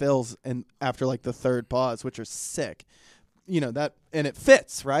in your fills and after like the third pause, which are sick. That, and it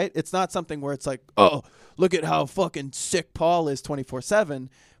fits, right? It's not something where it's like, oh, look at how fucking sick Paul is 24/7.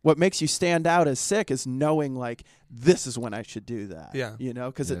 What makes you stand out as sick is knowing like this is when I should do that. Yeah.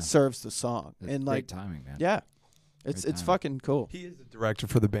 Because Yeah. it serves the song. That's And great like, timing, man. yeah, it's Great timing. fucking cool. He is the director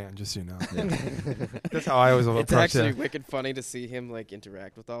for the band, just so you know. That's how I always It's approach actually it. wicked funny to see him like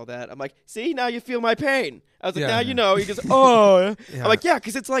interact with all that. I'm like, see, now you feel my pain. I was like, Yeah. now you know. He goes, oh. Yeah. I'm like, yeah,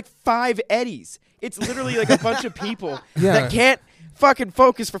 because it's like 5 Eddies. It's literally like a bunch of people Yeah. that can't fucking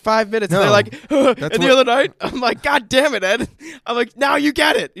focus for 5 minutes. No, And they're like, and that's the what- other night, I'm like, God damn it, Ed. I'm like, now you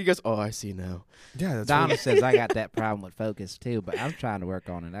get it. He goes, oh, I see now. Yeah, that's Donna what, says I got that problem with focus too, but I'm trying to work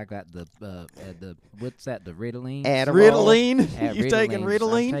on it. I got the what's that? The Ritalin. Ritalin? Yeah, You taking I'm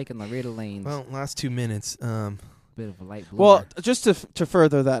Ritalin? taking the Ritalin. well, last 2 minutes. Bit of a light blue. Well, just to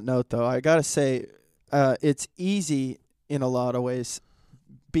further that note, though, I gotta say, it's easy in a lot of ways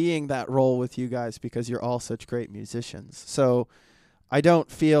being that role with you guys because you're all such great musicians. So I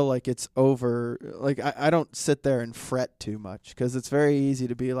don't feel like it's over. Like I don't sit there and fret too much because it's very easy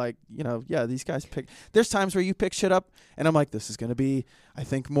to be like, yeah, these guys pick. There's times where you pick shit up and I'm like, this is gonna be, I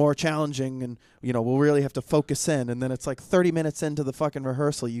think, more challenging, and we'll really have to focus in. And then it's like 30 minutes into the fucking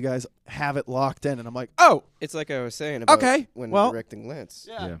rehearsal, you guys have it locked in, and I'm like, oh, It's like I was saying about Okay, when well- directing Lance.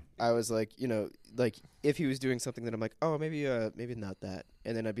 yeah. I was like, like if he was doing something that I'm like, oh, maybe not that,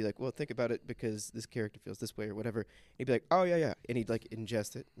 and then I'd be like, well, think about it because this character feels this way or whatever. He'd be like, oh yeah, and he'd like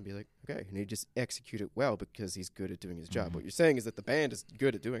ingest it and be like, okay, and he'd just execute it well because he's good at doing his job. What you're saying is that the band is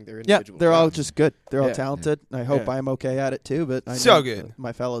good at doing their yeah, individual. they're all jobs. just good. They're all Yeah. talented. I hope Yeah. I'm okay at it too, but I So know good.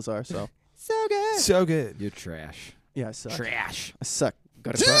 my fellas are. So so good. so good. You're trash. yeah, I suck. Trash. I suck.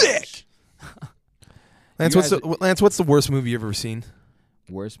 Got it. Lance, You guys- what's the worst movie you've ever seen?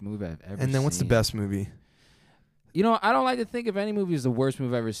 Worst movie I've ever seen. And then what's the best movie? I don't like to think if any movie is the worst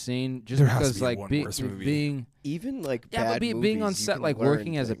movie I've ever seen, just There has to because be like one worst movie. being Even like yeah, but bad being on movies, you set, can like learn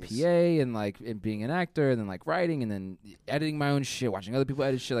working as a things. PA and like and being an actor, and then like writing and then editing my own shit, watching other people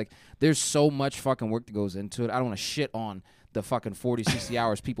edit shit. Like, there's so much fucking work that goes into it. I don't want to shit on the fucking 40, 60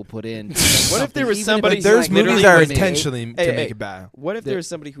 hours people put in. What if there was Even somebody it's, There's like, movies literally that are made- intentionally to Hey, make hey. it bad. What if There- there was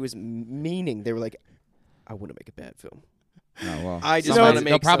somebody who was meaning they were like, I want to make a bad film. Oh, well, I just somebody- wanna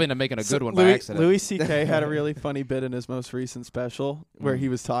they'll make probably some- end up making a So good one by Louis, accident. Louis C.K. had a really funny bit in his most recent special where he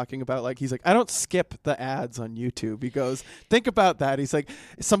was talking about, like, he's like, I don't skip the ads on YouTube. He goes, think about that. He's like,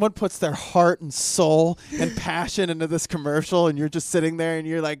 someone puts their heart and soul and passion into this commercial, and you're just sitting there and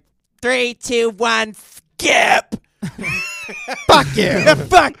you're like, 3, 2, 1, skip. Fuck you.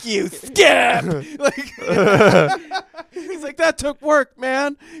 Fuck you. Skip. Like, he's like, that took work,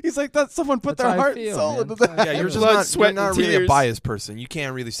 man. He's like, that someone put That's their how I heart feel, and soul man. into That's how that. I Yeah, you're feel. just Blood, not, sweat, you're not and really a tears. biased person. You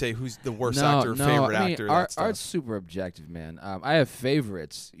can't really say who's the worst actor or favorite actor. that Art, stuff. art's super objective, man. I have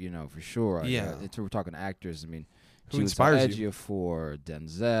favorites, for sure. Yeah. We're talking actors. I mean, Who Chiwetel inspires you? Ejiofor,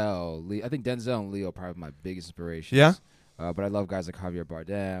 Denzel. I think Denzel and Leo are probably my biggest inspirations. Yeah? But I love guys like Javier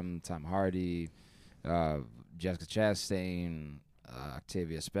Bardem, Tom Hardy, Jessica Chastain,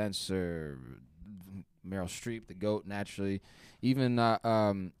 Octavia Spencer, Meryl Streep, the GOAT, naturally. Even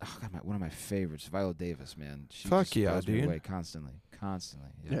one of my favorites, Viola Davis, man. She Fuck just yeah, blows me dude. away constantly.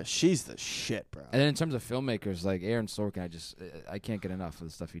 Yeah, she's the shit, bro. And then in terms of filmmakers, like Aaron Sorkin, I can't get enough of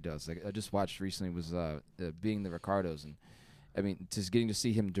the stuff he does. Like I just watched recently was Being the Ricardos, and I mean, just getting to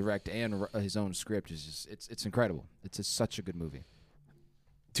see him direct and his own script is just it's incredible. It's just such a good movie.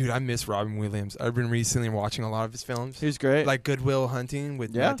 Dude, I miss Robin Williams. I've been recently watching a lot of his films. He's great. Like Good Will Hunting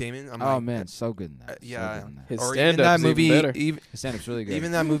with Yeah. Matt Damon. I'm Oh like, man, so good in that. So yeah. good in that. His or even stand-up's that even movie, better. even, His stand-up's really good.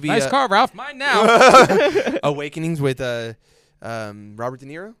 even that movie, Nice car, Ralph. Mine now. Awakenings with Robert De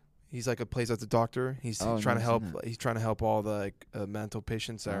Niro. He's like plays as a doctor. He's Oh, trying to never help. seen that. He's trying to help all the mental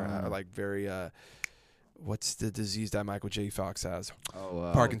patients that are Oh. like very. What's the disease that Michael J. Fox has?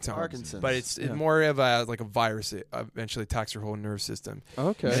 Parkinson. Parkinson's. But it's Yeah. more of a like a virus. It eventually attacks your whole nerve system.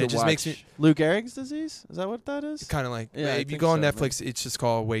 Okay. And it just makes me Lou Gehrig's disease? Is that what that is? kind of like Yeah, I if you think go on so, Netflix, it's just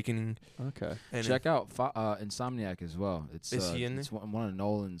called Awakening. Okay. And Check out Insomniac as well. It's Is he in it's one of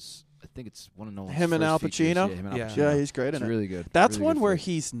Nolan's. I think it's one of Nolan's. Him and first Al features. Pacino? Yeah, him and Al Yeah. Pacino. Yeah, he's great It's in it. really good. That's Really one good where flick.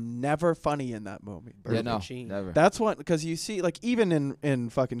 he's never funny in that movie. Yeah, no, Machine. never. That's one because you see, like, even in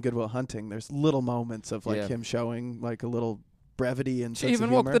fucking Good Will Hunting, there's little moments of like Yeah. him showing like a little brevity and She sense even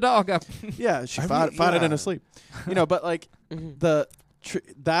of woke humor. the dog up. Yeah, she I fought really- it in yeah. her sleep. But like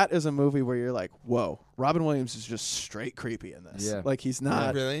that is a movie where you're like, whoa, Robin Williams is just straight creepy in this. Yeah. Like he's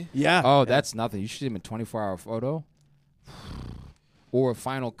not. really. Yeah. Oh, yeah. that's nothing. You should see him in 24-hour photo. or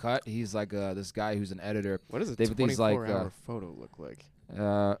Final Cut. He's like this guy who's an editor. What does a They have these, like, 24-hour photo look like?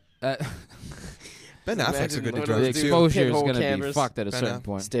 Ben Affleck's a Imagine good what The those director. do. exposure is Pinhole going to be cameras. fucked at a Ben certain Aff-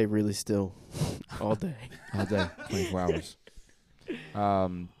 point. Stay really still all day. All day, 24 hours.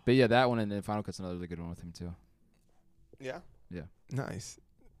 But yeah, that one and then Final Cut's another really good one with him too. Yeah. Yeah. Nice.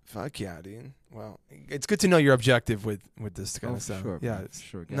 Fuck yeah, dude. Well, it's good to know you're objective with this kind of stuff. Sure, Yeah. man, It's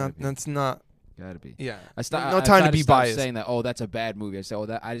sure. not. That's not. Gotta be. Yeah. I No time to be stop biased. saying that. Oh, that's a bad movie. I say, oh,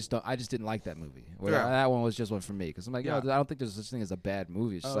 that I just didn't like that movie. Well, Yeah. that one was just one for me because I'm like, Yeah. yo, I don't think there's such thing as a bad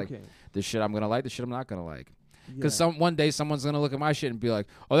movie. It's just like Okay. this shit I'm gonna like, this shit I'm not gonna like. Because Yeah. one day someone's gonna look at my shit and be like,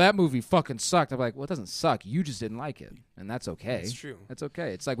 "Oh, that movie fucking sucked." I'm like, "Well, it doesn't suck. You just didn't like it, and that's okay. That's true. That's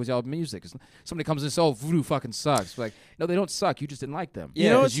okay. It's like with y'all music. Somebody comes in and says, "Oh, Voodoo fucking sucks." Like, no, they don't suck. You just didn't like them. You know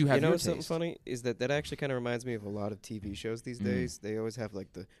because what's, you have you know your what's something taste. funny is that actually kind of reminds me of a lot of TV shows these days. They always have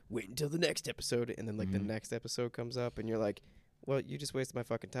like the wait until the next episode, and then like the next episode comes up, and you're like, well, you just wasted my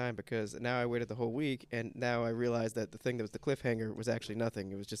fucking time because now I waited the whole week, and now I realized that the thing that was the cliffhanger was actually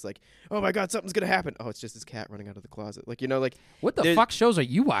nothing. It was just like, oh my god, something's gonna happen. Oh, it's just this cat running out of the closet. Like, you know, like, What the There- fuck shows are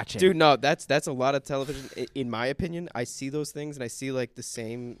you watching, dude, no, that's a lot of television. In my opinion, I see those things, and I see like the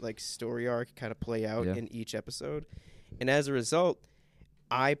same like story arc kind of play out Yeah. in each episode, and as a result,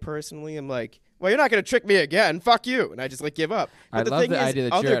 I personally am like, well, you're not gonna trick me again. Fuck you, and I just like give up. But I the love thing the is, idea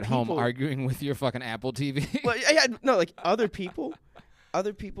that other you're at home people- arguing with your fucking Apple TV. Well, yeah, no, like other people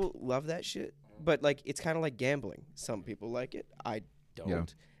love that shit, but like it's kind of like gambling. Some people like it, I don't. Yeah.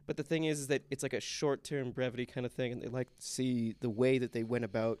 But the thing is that it's like a short-term brevity kind of thing, and they like to see the way that they went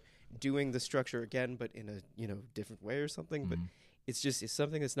about doing the structure again, but in a different way or something. But it's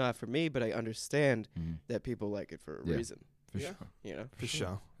something that's not for me. But I understand that people like it for a Yeah. reason. For Yeah. sure. You know, For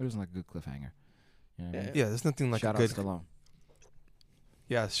sure. It doesn't like a good cliffhanger. You know what I Yeah. mean? Yeah. There's nothing like Shout a out good. Stallone.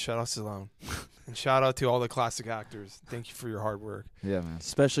 Yes. Shout out Stallone, and shout out to all the classic actors. Thank you for your hard work. Yeah, man.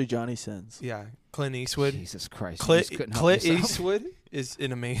 Especially Johnny Sins. Yeah. Clint Eastwood. Jesus Christ. you just couldn't help Clint yourself. Eastwood is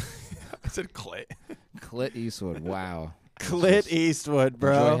an amazing. I said Clint. Clint Eastwood. Wow. Clint Eastwood, Enjoy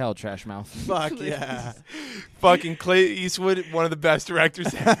bro. hell, trash mouth. Fuck yeah. Fucking Clint Eastwood, one of the best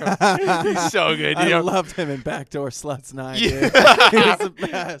directors ever. He's so good. I You know? loved him in Backdoor Sluts 9. Yeah. Dude. He was the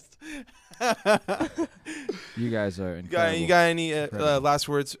best. You guys are incredible. You got any Incredible. last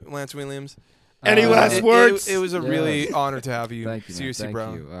words, Lance Williams? Any last It- words? It was a Yeah. really honor to have you. Thank you, man. Seriously, Thank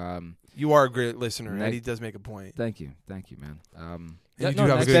bro. you. You are a great listener, and Next- he does make a point. Thank you, man. And you do have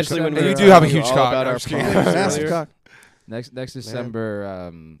a next good, Especially when and we're you do have a talking huge all cock. about I'm our just kidding. problems Massive earlier. cock. Next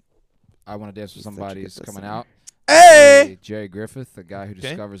December, I Want to Dance with He's such a Somebody good is coming listener. out. Hey! Jerry Griffith, the guy who Okay.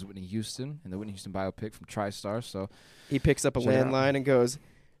 discovers Whitney Houston in the Whitney Houston biopic from TriStar. So He picks up a Check it out. landline and goes,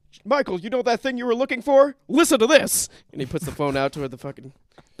 Michael, you know that thing you were looking for? Listen to this. And he puts the phone out toward the fucking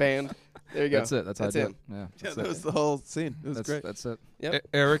band. There you go. that's it. That's how That's I do him. it. Yeah, Yeah, that's that it. was the whole scene. It was That's, great. that's it. Yep.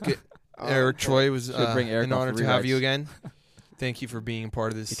 Eric Oh, Eric okay. Troy was Should bring Eric an on honor for to have you rewrites. again. Thank you for being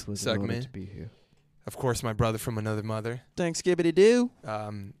part of this It was an honor segment. to be here. Of course, my brother from another mother. Thanks, Skibbity Doo.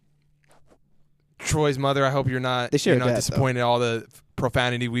 Troy's mother. I hope you're not, They share you're a not dad, disappointed at all the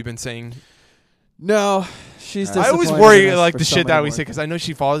profanity we've been saying. No, she's I I disappointed. always worry in us like for the so shit many that we more say because I know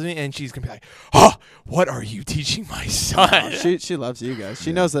she follows me and she's gonna be like, "Oh, what are you teaching my son?" She loves you guys.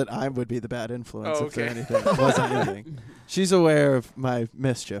 She knows that I would be the bad influence Oh, if there okay. anything wasn't anything. She's aware of my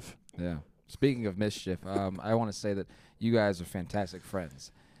mischief. Yeah. Speaking of mischief, I want to say that you guys are fantastic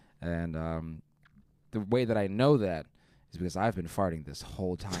friends, and the way that I know that is because I've been farting this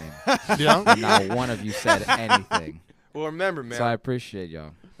whole time, Yeah. and not one of you said anything. Well, remember, man. So I appreciate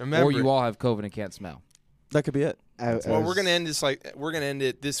y'all. remember. Or you all have COVID and can't smell. That could be it. Well, we're gonna end this we're gonna end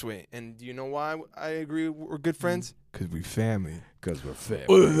it this way, and do you know why I agree? We're good friends because we family. Because we're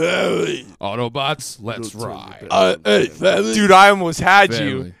family. Autobots, let's ride. Hey, family, dude, I almost had you.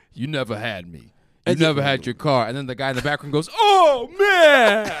 Family. You never had me. You never had your car. And then the guy in the background goes, "Oh,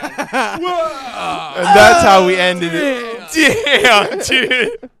 man." Whoa. And that's how we ended it. Damn,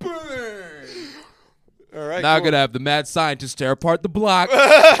 dude. All right. Now I'm cool. going to have the mad scientist tear apart the block.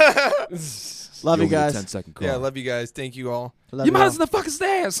 Love you guys. 10-second call. Yeah, I love you guys. Thank you all. Love You might all. as well the fucking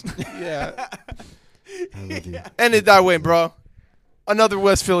stairs. Yeah. I love you. End it that way, bro. Another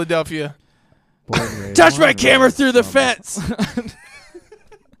West Philadelphia. Born and raised- Touch my camera through the fence.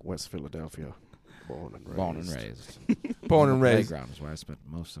 West Philadelphia. Born and raised. Born and raised. Born and The raised. Playground is where I spent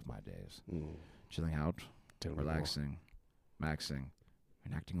most of my days. Mm. Chilling out, Tell me more. relaxing, maxing,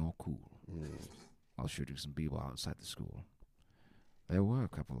 and acting all cool Mm. while shooting some b-ball outside the school. There were a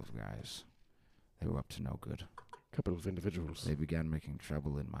couple of guys. They were up to no good. Couple of individuals. They began making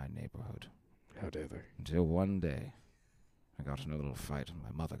trouble in my neighborhood. How dare they? Until one day, I got in a little fight and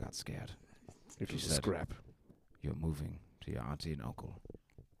my mother got scared. It She was a said- scrap. You're moving to your auntie and uncle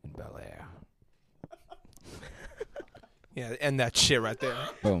in Bel Air. Yeah, end that shit right there.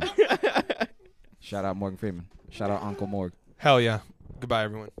 Boom. Shout out Morgan Freeman. Shout out Uncle Morg. Hell yeah. Goodbye,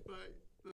 everyone.